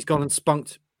he's gone and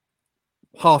spunked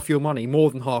more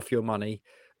than half your money,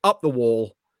 up the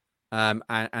wall,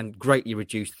 and greatly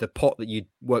reduced the pot that you'd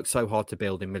worked so hard to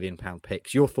build in £1 million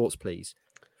picks. Your thoughts, please.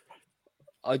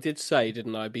 I did say,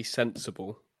 didn't I, be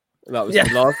sensible? That was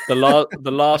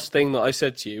the last thing that I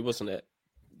said to you, wasn't it?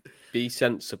 Be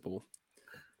sensible.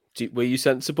 Were you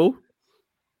sensible?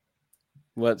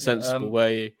 Weren't sensible, were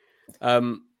you?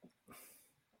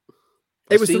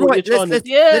 It was the right.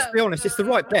 Let's be honest. It's the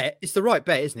right bet. It's the right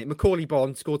bet, isn't it? Macaulay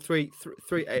Bond scored three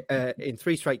in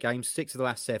 3 straight games, 6 of the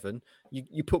last 7.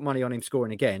 You put money on him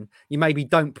scoring again. You maybe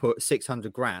don't put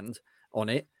 600 grand on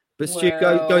it, but Stu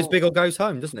goes big or goes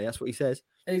home, doesn't he? That's what he says.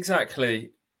 Exactly.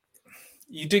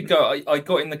 You did go. I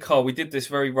got in the car. We did this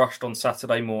very rushed on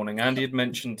Saturday morning. Andy had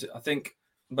mentioned, I think,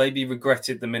 maybe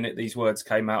regretted the minute these words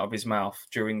came out of his mouth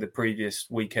during the previous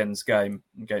weekend's game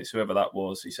against whoever that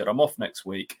was. He said, "I'm off next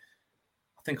week.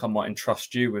 I think I might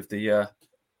entrust you with the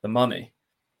money."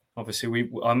 Obviously,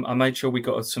 I made sure we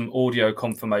got some audio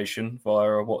confirmation via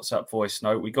a WhatsApp voice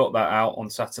note. We got that out on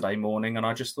Saturday morning, and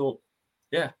I just thought,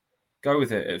 yeah, go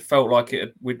with it. It felt like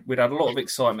we'd had a lot of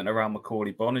excitement around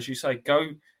Macaulay Bond, as you say.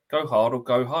 Go hard or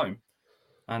go home,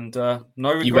 and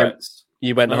no regrets.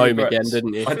 You went home again,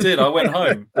 didn't you? I did. I went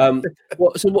home.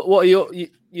 What are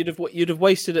you'd have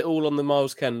wasted it all on the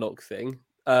Miles Kenlock thing.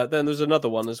 Then there's another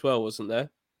one as well, wasn't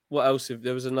there? What else?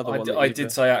 There was another one. I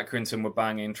did say Accrington were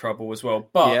banging in trouble as well.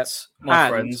 But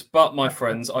my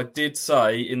friends, I did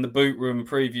say in the Boot Room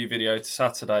preview video to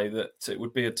Saturday that it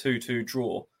would be a 2-2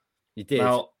 draw. You did,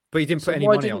 but you didn't put any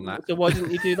money on that. So why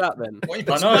didn't you do that then? I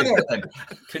know.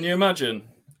 Can you imagine?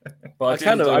 But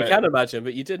I can imagine,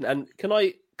 but you didn't. And can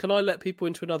I let people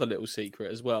into another little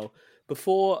secret as well?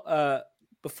 Before I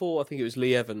think it was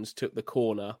Lee Evans took the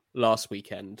corner last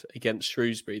weekend against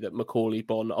Shrewsbury that Macaulay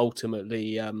Bonne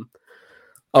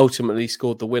ultimately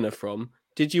scored the winner from.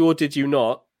 Did you or did you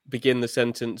not begin the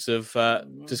sentence of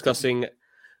discussing?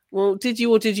 Well, did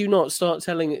you or did you not start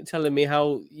telling me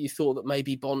how you thought that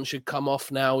maybe Bonne should come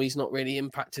off now? He's not really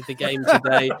impacted the game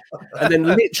today. And then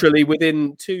literally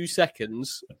within 2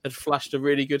 seconds had flashed a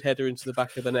really good header into the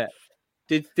back of the net.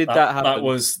 Did that happen?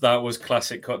 That was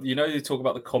classic. You know, you talk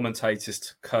about the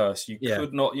commentators curse. You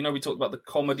could not. You know, we talked about the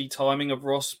comedy timing of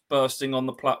Ross bursting on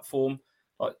the platform.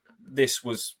 Like this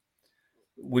was,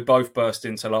 we both burst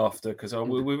into laughter because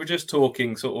we were just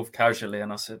talking sort of casually,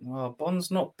 and I said, "Well,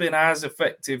 Bonne's not been as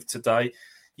effective today.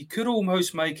 You could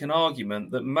almost make an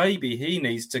argument that maybe he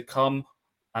needs to come."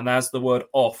 And as the word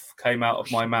 "off" came out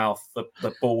of my mouth,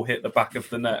 the ball hit the back of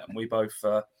the net, and we both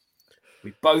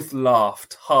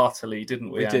laughed heartily, didn't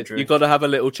we, Andrew? Did. You've got to have a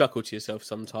little chuckle to yourself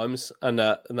sometimes, and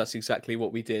that's exactly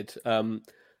what we did.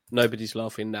 Nobody's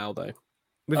laughing now, though.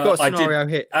 We've got a scenario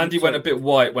here. Andy went a bit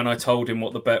white when I told him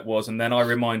what the bet was, and then I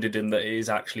reminded him that it is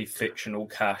actually fictional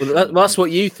cash. Well, that's what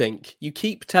you think. You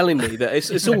keep telling me that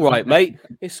it's all right, mate.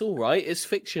 It's all right. It's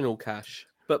fictional cash.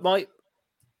 But, I'm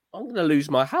going to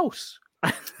lose my house.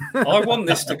 I want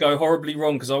this to go horribly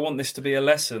wrong because I want this to be a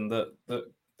lesson that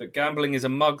gambling is a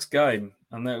mug's game,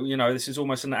 and that this is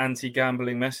almost an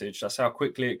anti-gambling message. That's how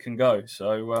quickly it can go.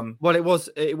 So, well, it was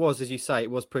as you say, it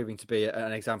was proving to be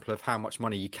an example of how much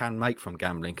money you can make from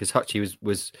gambling. Because Hutchie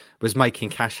was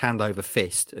making cash hand over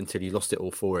fist until you lost it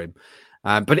all for him.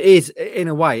 But it is, in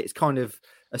a way, it's kind of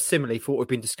a simile for what we've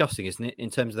been discussing, isn't it? In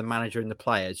terms of the manager and the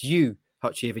players, you,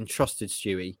 Hutchie, have entrusted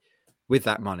Stewie with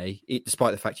that money,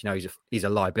 despite the fact he's a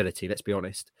liability. Let's be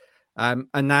honest. And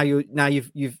now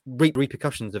you've reaped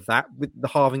repercussions of that with the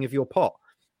halving of your pot.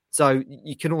 So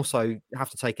you can also have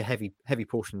to take a heavy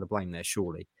portion of the blame there,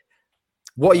 surely.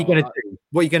 What are you going to do?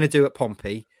 What are you going to do at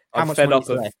Pompey? How much money is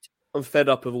left? I'm fed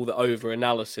up of all the over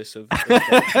analysis of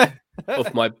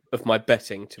my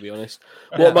betting. To be honest,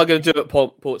 what am I going to do at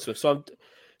Portsmouth? So I'm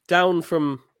down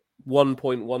from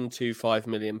 £1.125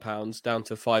 million down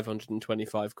to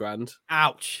 525 grand.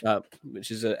 Ouch! Which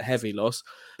is a heavy loss.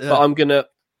 Yeah. But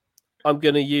I'm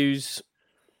gonna use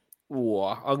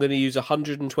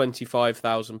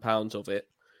 £125,000 of it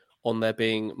on there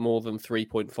being more than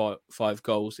 3.5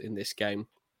 goals in this game.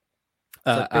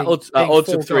 At odds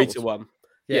of 3-1.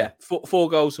 Yeah, 4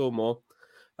 goals or more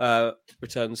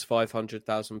returns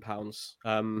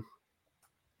 £500,000.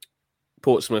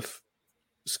 Portsmouth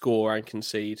score and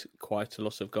concede quite a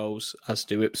lot of goals, as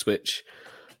do Ipswich.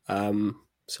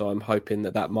 So I'm hoping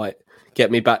that might get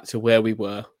me back to where we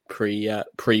were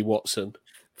pre-Watson.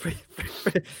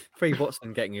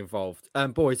 Pre-Watson getting involved.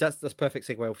 Boys, that's perfect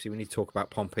segue. Obviously, we need to talk about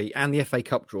Pompey and the FA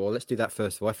Cup draw. Let's do that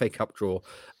first of all. FA Cup draw.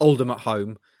 Oldham at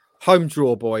home. Home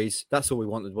draw, boys. That's all we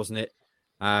wanted, wasn't it?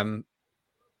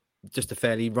 Just a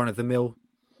fairly run-of-the-mill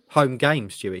home game,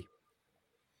 Stewie.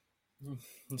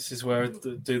 This is where I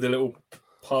do the little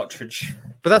partridge.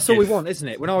 But that's all we want, isn't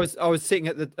it? When I was sitting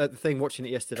at the thing watching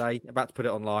it yesterday, about to put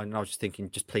it online, and I was just thinking,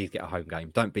 just please get a home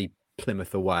game. Don't be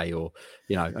Plymouth away or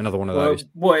another one of those.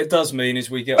 What it does mean is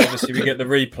we get the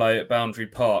replay at Boundary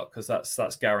Park because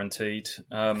that's guaranteed.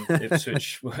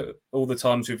 Ipswich, all the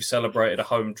times we've celebrated a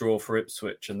home draw for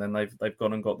Ipswich, and then they've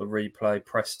gone and got the replay.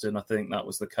 Preston, I think that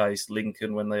was the case.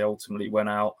 Lincoln when they ultimately went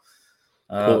out.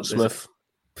 Portsmouth.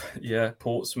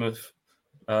 Portsmouth.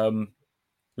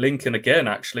 Lincoln again,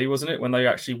 actually, wasn't it, when they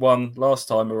actually won last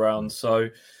time around? So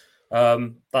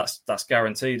that's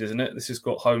guaranteed, isn't it? This has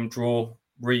got home draw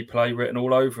replay written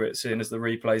all over it, seeing as the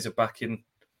replays are back in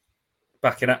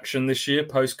action this year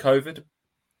post-COVID.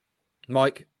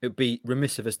 Mike, it would be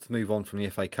remiss of us to move on from the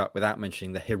FA Cup without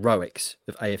mentioning the heroics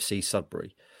of AFC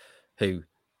Sudbury, who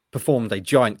performed a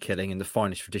giant killing in the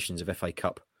finest traditions of FA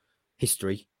Cup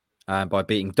history by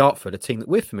beating Dartford, a team that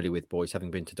we're familiar with, boys,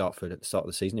 having been to Dartford at the start of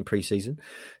the season, in pre-season.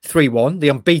 3-1, the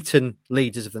unbeaten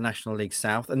leaders of the National League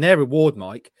South. And their reward,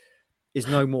 Mike, is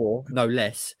no more, no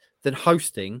less than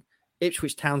hosting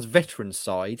Ipswich Town's veterans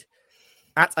side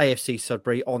at AFC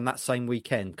Sudbury on that same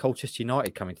weekend. Colchester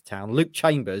United coming to town. Luke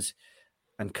Chambers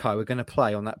and co are going to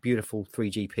play on that beautiful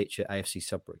 3G pitch at AFC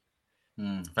Sudbury.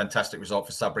 Fantastic result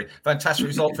for Sudbury. Fantastic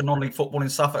result for non-league football in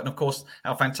Suffolk. And of course,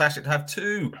 how fantastic to have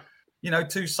two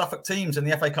two Suffolk teams in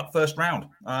the FA Cup first round.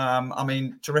 I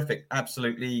mean, terrific,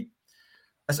 absolutely.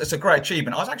 It's a great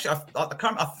achievement.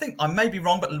 I think I may be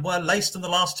wrong, but were Leiston the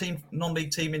last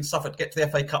non-league team in Suffolk to get to the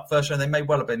FA Cup first round? They may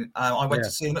well have been. I went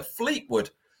to see them at Fleetwood.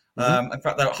 In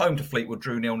fact, they were at home to Fleetwood,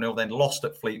 drew 0-0, then lost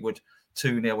at Fleetwood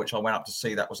 2-0, which I went up to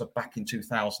see. That was back in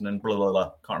 2000 and blah, blah,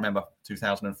 blah. Can't remember,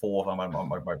 2004. Am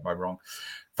I wrong?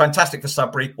 Fantastic for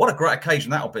Sudbury. What a great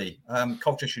occasion that'll be.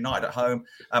 Colchester United at home.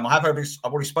 I've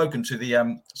already spoken to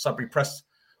the Sudbury press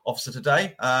officer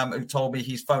today, who told me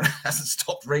his phone hasn't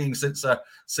stopped ringing since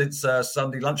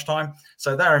Sunday lunchtime.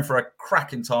 So they're in for a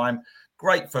cracking time.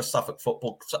 Great for Suffolk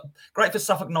football. Great for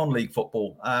Suffolk non-league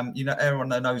football. Everyone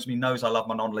that knows me knows I love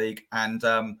my non-league. And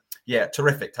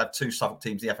terrific to have two Suffolk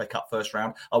teams in the FA Cup first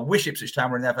round. I wish Ipswich Town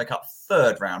were in the FA Cup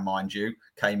third round, mind you,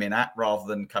 came in at rather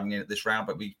than coming in at this round.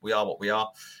 But we are what we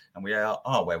are, and we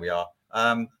are where we are.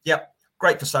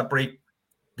 Great for Sudbury.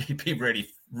 Be really,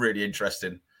 really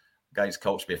interesting. Against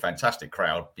Colts, be a fantastic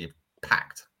crowd, be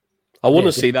packed. I want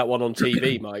to see that one on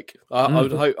TV, Mike.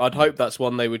 I'd hope that's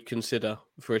one they would consider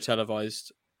for a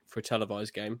televised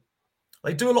game.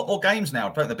 They do a lot more games now,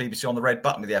 don't the BBC on the red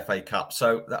button with the FA Cup?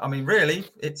 So I mean, really,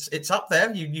 it's up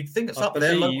there. You'd think it's up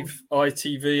there. I believe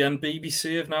ITV and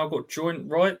BBC have now got joint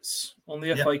rights on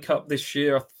the FA Cup this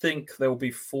year. I think there will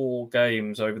be 4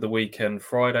 games over the weekend: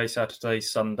 Friday, Saturday,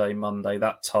 Sunday, Monday.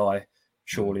 That tie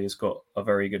surely has got a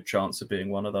very good chance of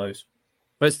being one of those.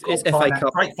 But it's FA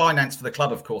Cup. Great finance for the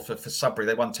club, of course, for Sudbury.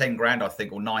 They won 10 grand, I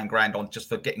think, or 9 grand on just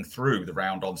for getting through the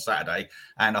round on Saturday.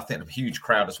 And I think a huge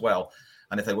crowd as well.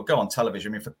 And if they would go on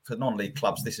television, I mean, for non-league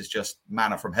clubs, this is just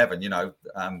manna from heaven,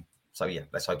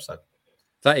 let's hope so.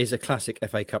 That is a classic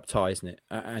FA Cup tie, isn't it?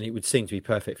 And it would seem to be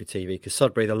perfect for TV because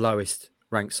Sudbury, the lowest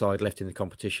ranked side left in the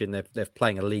competition, they're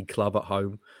playing a league club at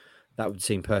home. That would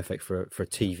seem perfect for a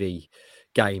TV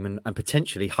game and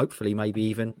potentially, hopefully, maybe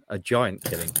even a giant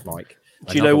killing, Mike.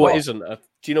 Do you know what isn't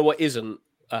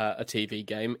a TV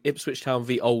game? Ipswich Town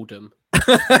v Oldham.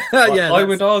 I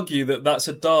would argue that that's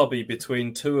a derby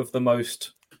between two of the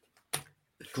most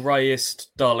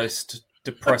greyest, dullest,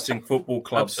 depressing football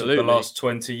clubs of the last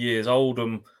 20 years.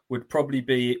 Oldham would probably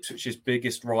be Ipswich's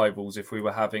biggest rivals if we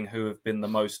were having who have been the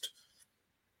most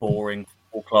boring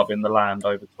football club in the land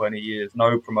over 20 years.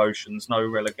 No promotions, no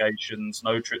relegations,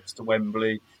 no trips to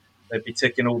Wembley. They'd be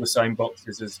ticking all the same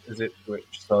boxes as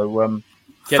Ipswich. So,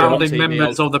 founding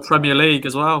members of the Premier League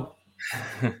as well.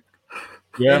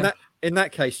 Yeah. In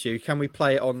that case, Stu, can we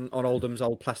play it on Oldham's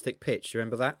old plastic pitch? Do you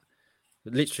remember that?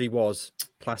 It literally was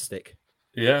plastic.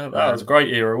 Yeah, that was a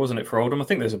great era, wasn't it, for Oldham? I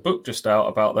think there's a book just out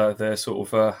about their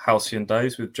sort of halcyon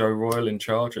days with Joe Royle in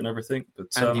charge and everything. But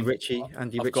Andy Ritchie.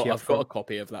 I've got a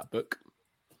copy of that book.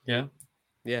 Yeah,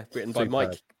 written by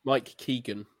Mike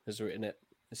Keegan has written it.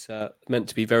 It's meant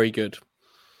to be very good.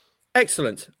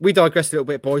 Excellent. We digress a little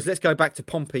bit, boys. Let's go back to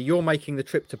Pompey. You're making the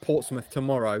trip to Portsmouth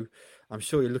tomorrow. I'm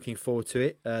sure you're looking forward to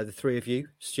it. The three of you,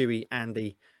 Stewie,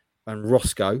 Andy, and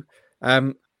Roscoe.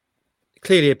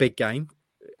 Clearly a big game.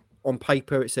 On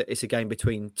paper, it's a game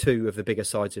between two of the bigger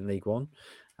sides in League One.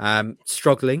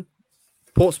 Struggling.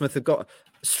 Portsmouth have got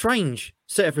a strange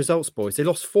set of results, boys. They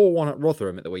lost 4-1 at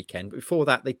Rotherham at the weekend. But before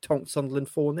that, they tonked Sunderland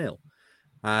 4-0.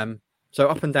 So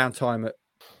up and down time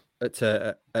at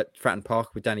Fratton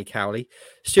Park with Danny Cowley.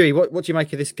 Stewie, what do you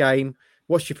make of this game?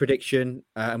 What's your prediction?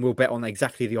 And we'll bet on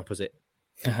exactly the opposite.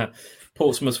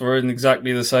 Portsmouth were in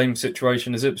exactly the same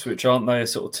situation as Ipswich, aren't they? A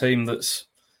sort of team that's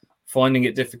finding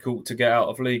it difficult to get out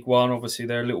of League One. Obviously,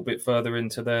 they're a little bit further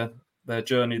into their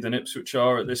journey than Ipswich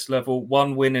are at this level.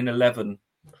 1 win in 11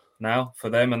 now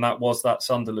for them, and that was that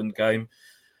Sunderland game.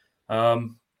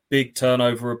 Big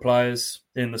turnover of players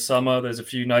in the summer. There's a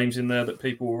few names in there that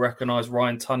people will recognise.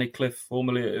 Ryan Tunnicliffe,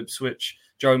 formerly at Ipswich.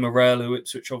 Joe Morrell, who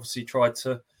Ipswich obviously tried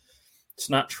to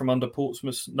snatch from under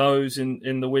Portsmouth's nose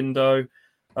in the window.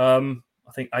 I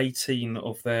think 11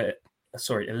 of their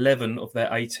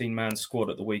 18-man squad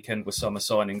at the weekend were summer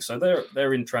signings. So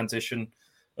they're in transition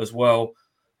as well.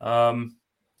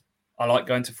 I like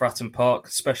going to Fratton Park,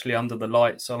 especially under the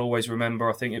lights. I'll always remember,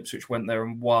 I think Ipswich went there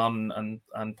and won,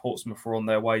 and Portsmouth were on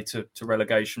their way to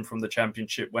relegation from the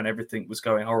Championship when everything was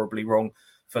going horribly wrong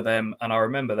for them. And I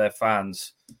remember their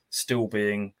fans still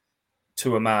being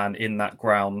to a man in that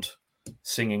ground,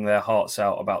 singing their hearts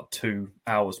out about 2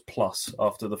 hours plus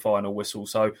after the final whistle.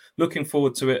 So looking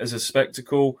forward to it as a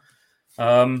spectacle.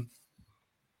 As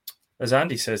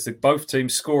Andy says, both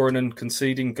teams scoring and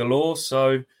conceding galore.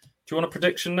 So do you want a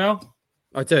prediction now?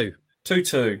 I do.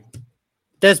 2-2.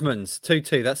 Desmond's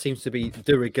 2-2. That seems to be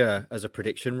de rigueur as a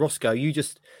prediction. Roscoe, you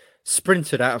just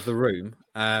sprinted out of the room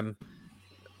and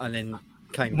then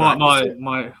came back.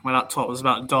 My laptop was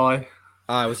about to die.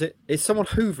 Ah, was it? Is someone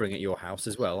hoovering at your house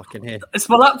as well? I can hear. It's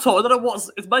my laptop. I don't know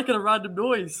what's. It's making a random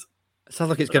noise. It sounds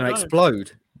like it's going to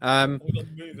explode. I'm going to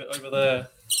move it over there.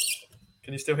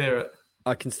 Can you still hear it?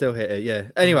 I can still hear it. Yeah.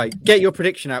 Anyway, get your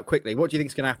prediction out quickly. What do you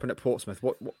think is going to happen at Portsmouth?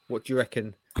 What do you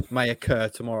reckon may occur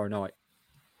tomorrow night?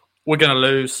 We're going to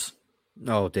lose.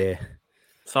 Oh dear.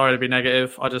 Sorry to be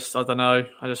negative. I don't know.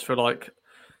 I just feel like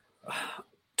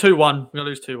 2-1. We're going to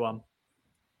lose 2-1.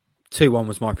 2-1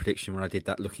 was my prediction when I did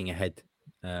that looking ahead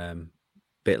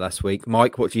bit last week.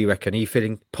 Mike, what do you reckon? Are you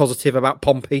feeling positive about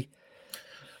Pompey?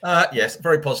 Yes,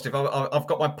 very positive. I've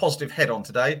got my positive head on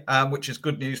today, which is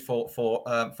good news for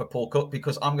Paul Cook,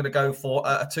 because I'm going to go for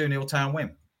a 2-0 Town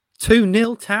win.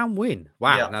 2-0 Town win.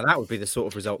 Wow. Yeah. Now that would be the sort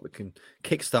of result that can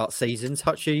kickstart seasons.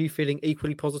 Hutch, are you feeling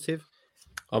equally positive?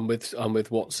 I'm with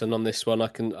Watson on this one.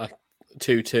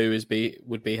 2-2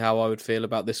 would be how I would feel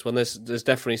about this one. There's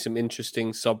definitely some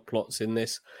interesting subplots in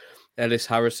this. Ellis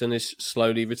Harrison is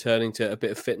slowly returning to a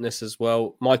bit of fitness as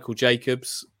well. Michael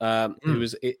Jacobs, who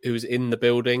was in the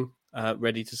building,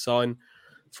 ready to sign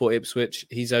for Ipswich.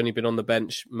 He's only been on the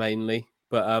bench mainly,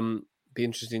 but be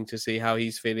interesting to see how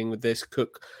he's feeling with this.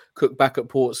 Cook back at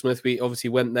Portsmouth. We obviously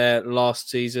went there last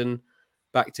season,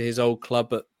 back to his old club,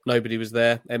 but nobody was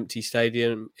there. Empty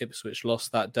stadium. Ipswich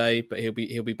lost that day, but he'll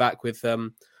be back with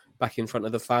back in front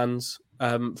of the fans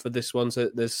for this one. So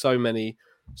there's so many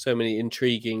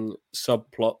intriguing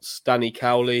subplots. Danny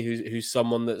Cowley, who's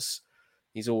someone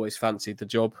he's always fancied the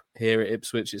job here at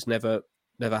Ipswich. It's never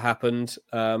happened.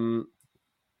 So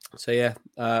yeah,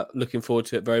 looking forward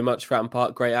to it very much. Fratton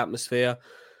Park, great atmosphere.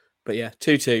 But yeah,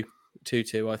 2-2,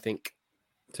 I think.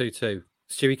 2-2.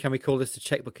 Stewie, can we call this the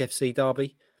Checkbook FC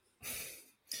derby?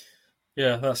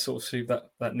 Yeah, that sort of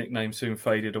that nickname soon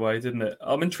faded away, didn't it?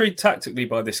 I'm intrigued tactically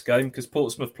by this game because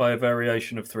Portsmouth play a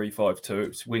variation of 3-5-2.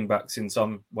 It's wing backs in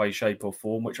some way, shape, or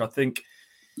form, which I think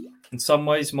in some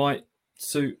ways might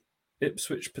suit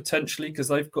Ipswich potentially, because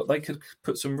they could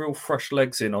put some real fresh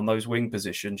legs in on those wing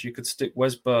positions. You could stick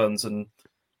Wes Burns and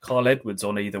Carl Edwards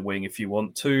on either wing if you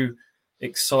want. Two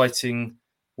exciting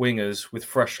wingers with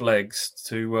fresh legs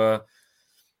to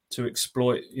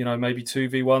exploit, maybe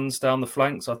 2v1s down the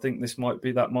flanks. I think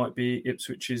that might be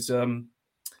Ipswich's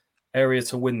area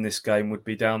to win this game, would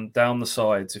be down the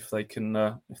sides if they can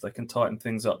tighten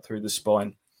things up through the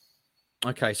spine.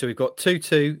 Okay, so we've got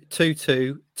 2-2,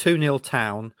 2-2, 2-0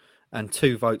 Town, and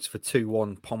 2 votes for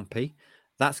 2-1 Pompey.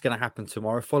 That's going to happen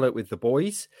tomorrow. Follow it with the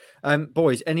boys.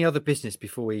 Boys, any other business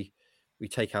before we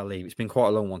take our leave? It's been quite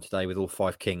a long one today with all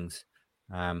 5 kings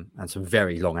and some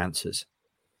very long answers.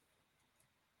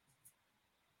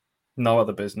 No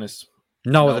other business.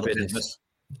 No other business.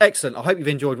 Excellent. I hope you've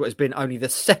enjoyed what has been only the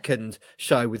second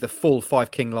show with the full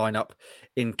 5 King lineup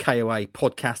in KOA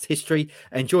podcast history.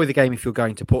 Enjoy the game if you're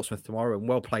going to Portsmouth tomorrow, and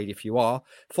well played if you are.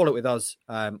 Follow it with us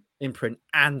in print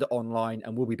and online,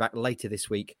 and we'll be back later this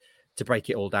week to break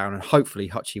it all down. And hopefully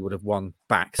Hutchie would have won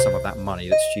back some of that money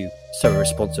that Stu so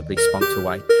irresponsibly spunked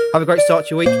away. Have a great start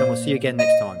to your week, and we'll see you again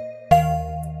next time.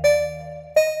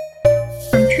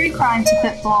 From true crime to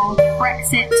football,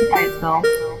 Brexit to Cokeville.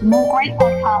 For more great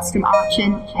podcasts from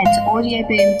Archon, head to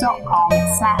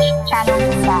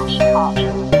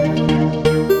audioboom.com/channel/Archon.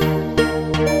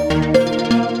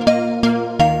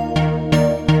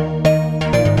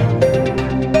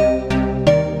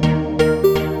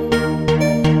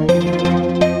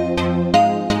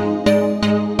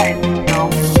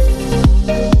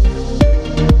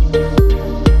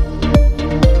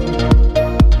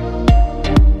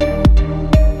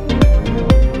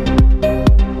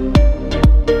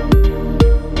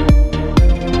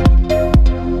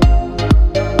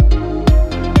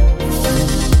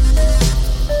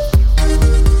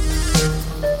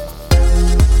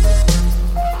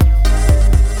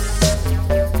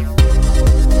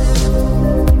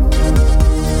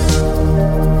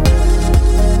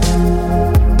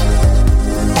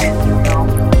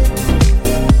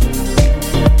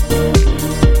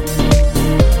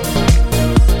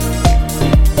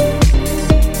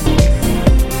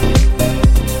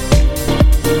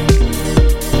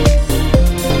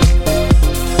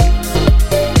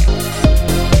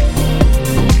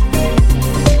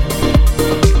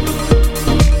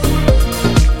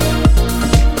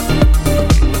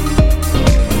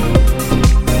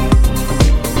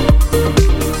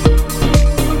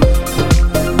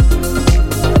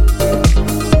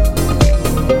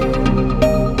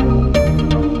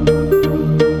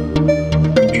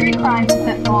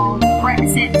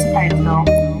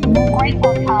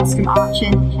 From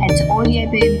Archon, head to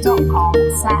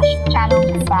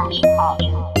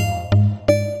audioboom.com/channel/Archon.